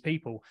like these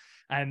people.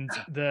 And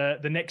the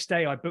next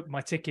day I booked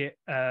my ticket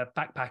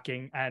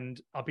backpacking,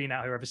 and I've been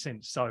out here ever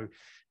since. So,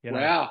 you know,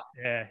 Wow.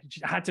 yeah,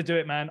 I had to do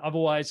it, man.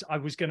 Otherwise I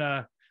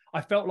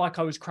felt like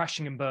I was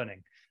crashing and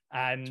burning.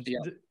 And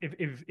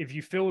if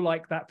you feel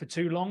like that for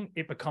too long,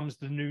 it becomes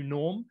the new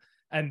norm.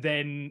 And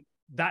then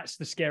that's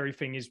the scary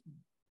thing, is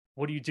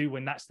what do you do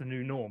when that's the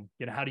new norm?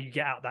 You know, how do you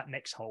get out that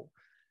next hole?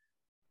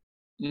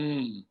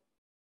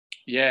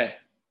 Yeah,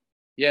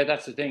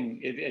 that's the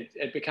thing.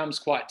 It becomes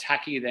quite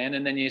tacky then,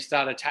 and then you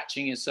start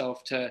attaching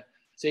yourself to.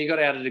 So you got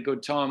out at a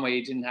good time where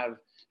you didn't have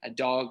a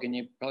dog, and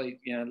you probably,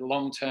 you know,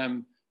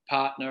 long-term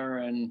partner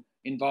and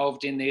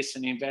involved in this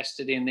and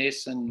invested in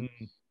this, and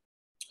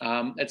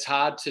it's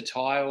hard to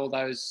tie all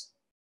those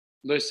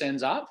loose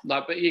ends up.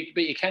 Like, but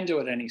you can do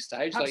it at any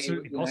stage.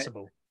 Absolutely, like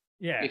possible.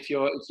 Yeah. If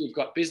you've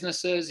got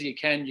businesses, you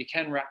can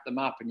wrap them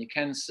up, and you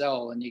can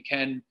sell, and you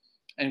can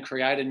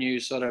create a new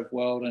sort of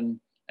world and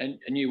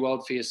a new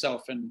world for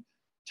yourself, and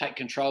take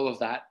control of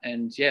that.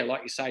 And yeah,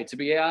 like you say, to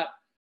be out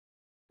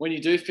when you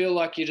do feel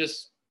like you're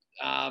just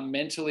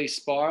mentally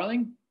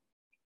spiraling,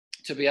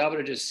 to be able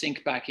to just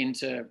sink back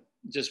into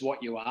just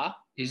what you are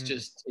is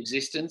just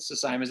existence, the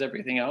same as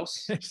everything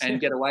else, and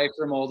get away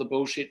from all the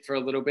bullshit for a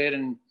little bit,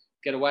 and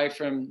get away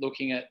from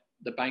looking at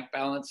the bank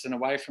balance and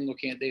away from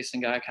looking at this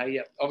and go, okay,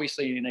 yeah,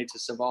 obviously you need to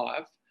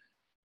survive,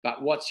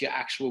 but what's your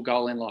actual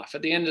goal in life?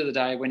 At the end of the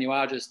day, when you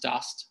are just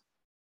dust,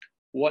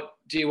 what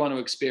do you want to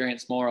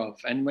experience more of?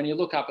 And when you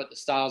look up at the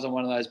stars on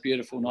one of those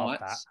beautiful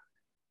nights,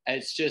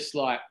 it's just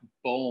like,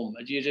 boom,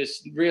 you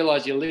just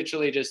realize you're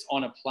literally just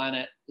on a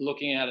planet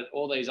looking out at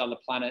all these other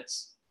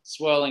planets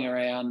swirling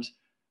around.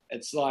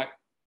 It's like,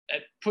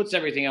 it puts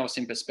everything else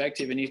in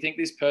perspective. And you think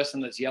this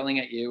person that's yelling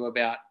at you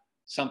about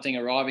something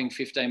arriving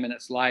 15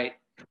 minutes late,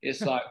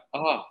 it's like,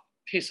 oh,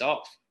 piss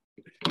off.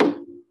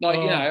 Like,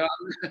 you know,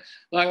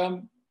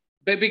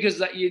 but because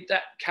that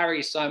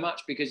carries so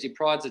much, because your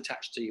pride's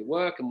attached to your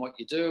work and what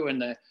you do,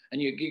 and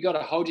you got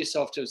to hold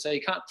yourself to it, so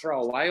you can't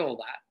throw away all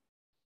that.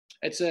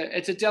 It's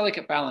a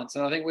delicate balance,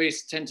 and I think we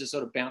tend to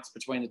sort of bounce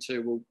between the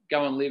two. We'll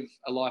go and live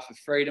a life of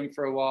freedom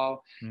for a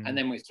while, and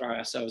then we throw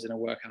ourselves in a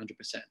work 100%,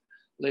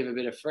 live a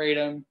bit of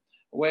freedom.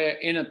 We're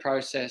in a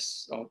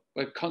process, or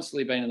we've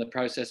constantly been in the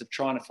process of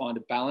trying to find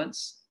a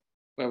balance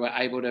where we're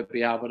able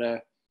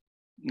to,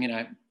 you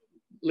know,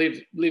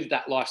 live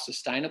that life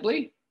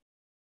sustainably.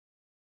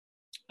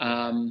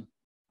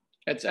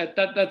 That's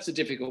a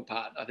difficult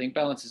part. I think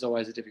balance is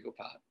always a difficult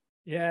part.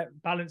 Yeah,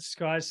 balance,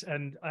 guys.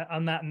 And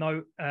on that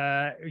note,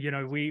 you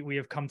know, we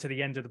have come to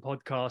the end of the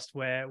podcast,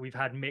 where we've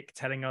had Mick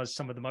telling us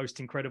some of the most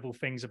incredible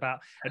things about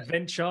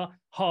adventure,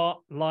 heart,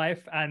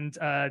 life, and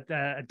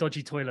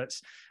dodgy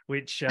toilets,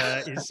 which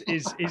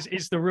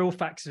is the real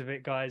facts of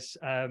it, guys.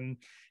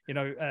 You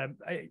know,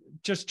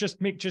 just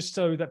Mick, just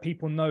so that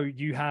people know,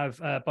 you have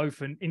both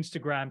two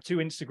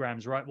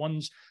Instagrams, right?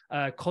 One's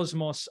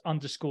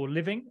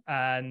Cosmos_living,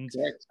 and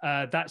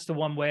that's the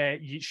one where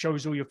it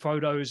shows all your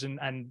photos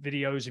and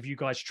videos of you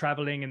guys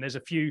traveling, and there's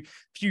a few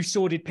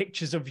sordid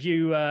pictures of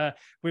you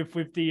with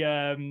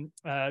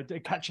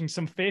the catching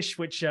some fish,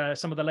 which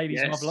some of the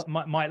ladies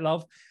might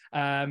love.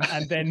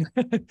 And then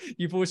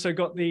you've also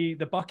got the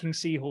bucking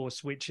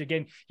seahorse, which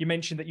again, you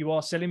mentioned that you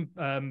are selling,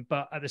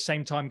 but at the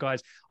same time,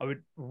 guys, I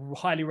would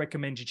highly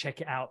recommend you check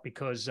it out,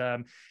 because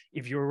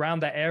if you're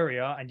around that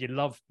area and you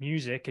love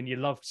music and you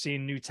love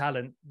seeing new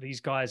talent, these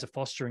guys are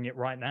fostering it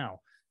right now.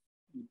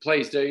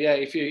 Please do. Yeah,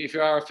 if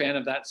you are a fan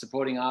of that,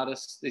 supporting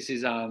artists, this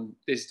is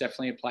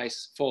definitely a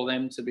place for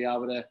them to be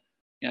able to,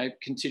 you know,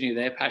 continue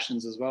their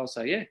passions as well.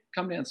 So yeah,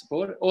 come down and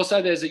support it.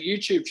 Also, there's a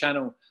YouTube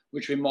channel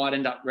which we might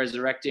end up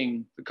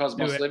resurrecting, for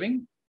Cosmos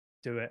Living.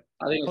 Do it.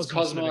 I think it's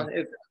Cosmos. I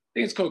think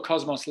it's called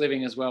Cosmos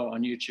Living as well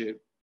on YouTube.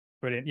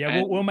 Brilliant.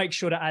 Yeah, we'll make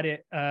sure to add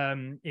it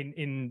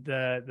in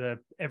the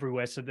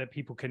everywhere so that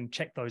people can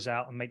check those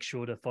out and make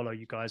sure to follow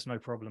you guys. No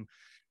problem.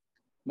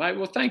 Mate,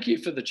 well, thank you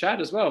for the chat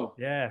as well.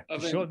 Yeah,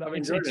 for sure.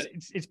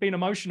 It's been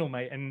emotional,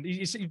 mate. And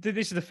this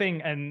is the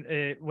thing.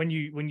 And when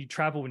you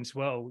travel as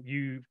well,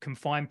 you can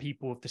find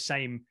people of the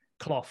same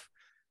cloth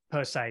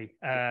per se,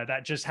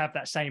 that just have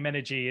that same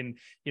energy. And,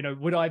 you know,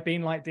 would I have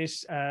been like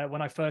this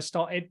when I first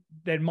started?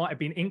 There might have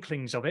been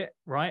inklings of it,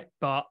 right?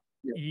 But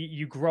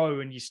you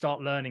grow and you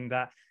start learning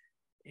that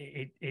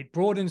it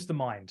broadens the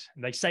mind.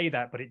 And they say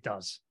that, but it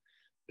does.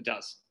 It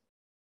does.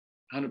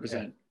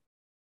 100%.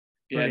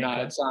 Yeah,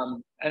 no, it's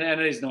and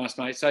it is nice,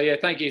 mate. So yeah,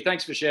 thank you.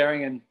 Thanks for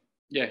sharing, and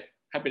yeah,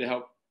 happy to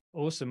help.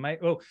 Awesome, mate.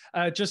 Well,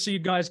 just so you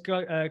guys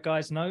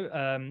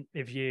know,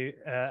 if you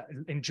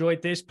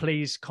enjoyed this,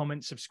 please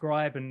comment,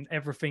 subscribe, and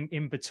everything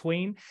in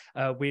between.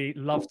 We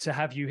love to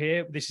have you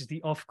here. This is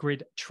the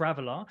Off-Grid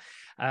Traveler,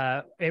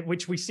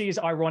 which we see as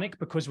ironic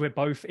because we're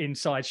both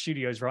inside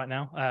studios right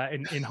now,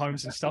 in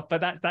homes and stuff. But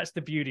that's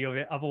the beauty of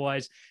it.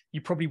 Otherwise, you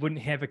probably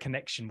wouldn't have a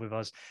connection with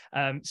us.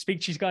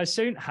 Speak to you guys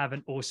soon. Have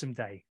an awesome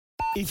day.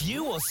 If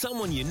you or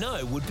someone you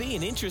know would be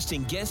an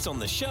interesting guest on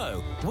the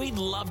show, we'd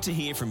love to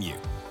hear from you.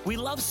 We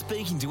love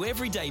speaking to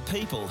everyday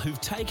people who've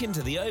taken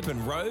to the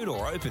open road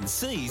or open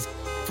seas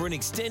for an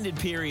extended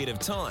period of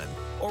time,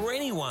 or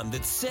anyone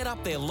that's set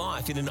up their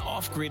life in an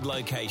off-grid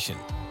location.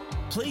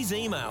 Please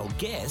email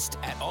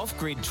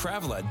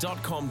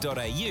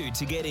guest@offgridtraveller.com.au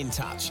to get in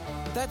touch.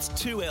 That's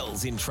 2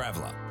 L's in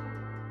Traveller.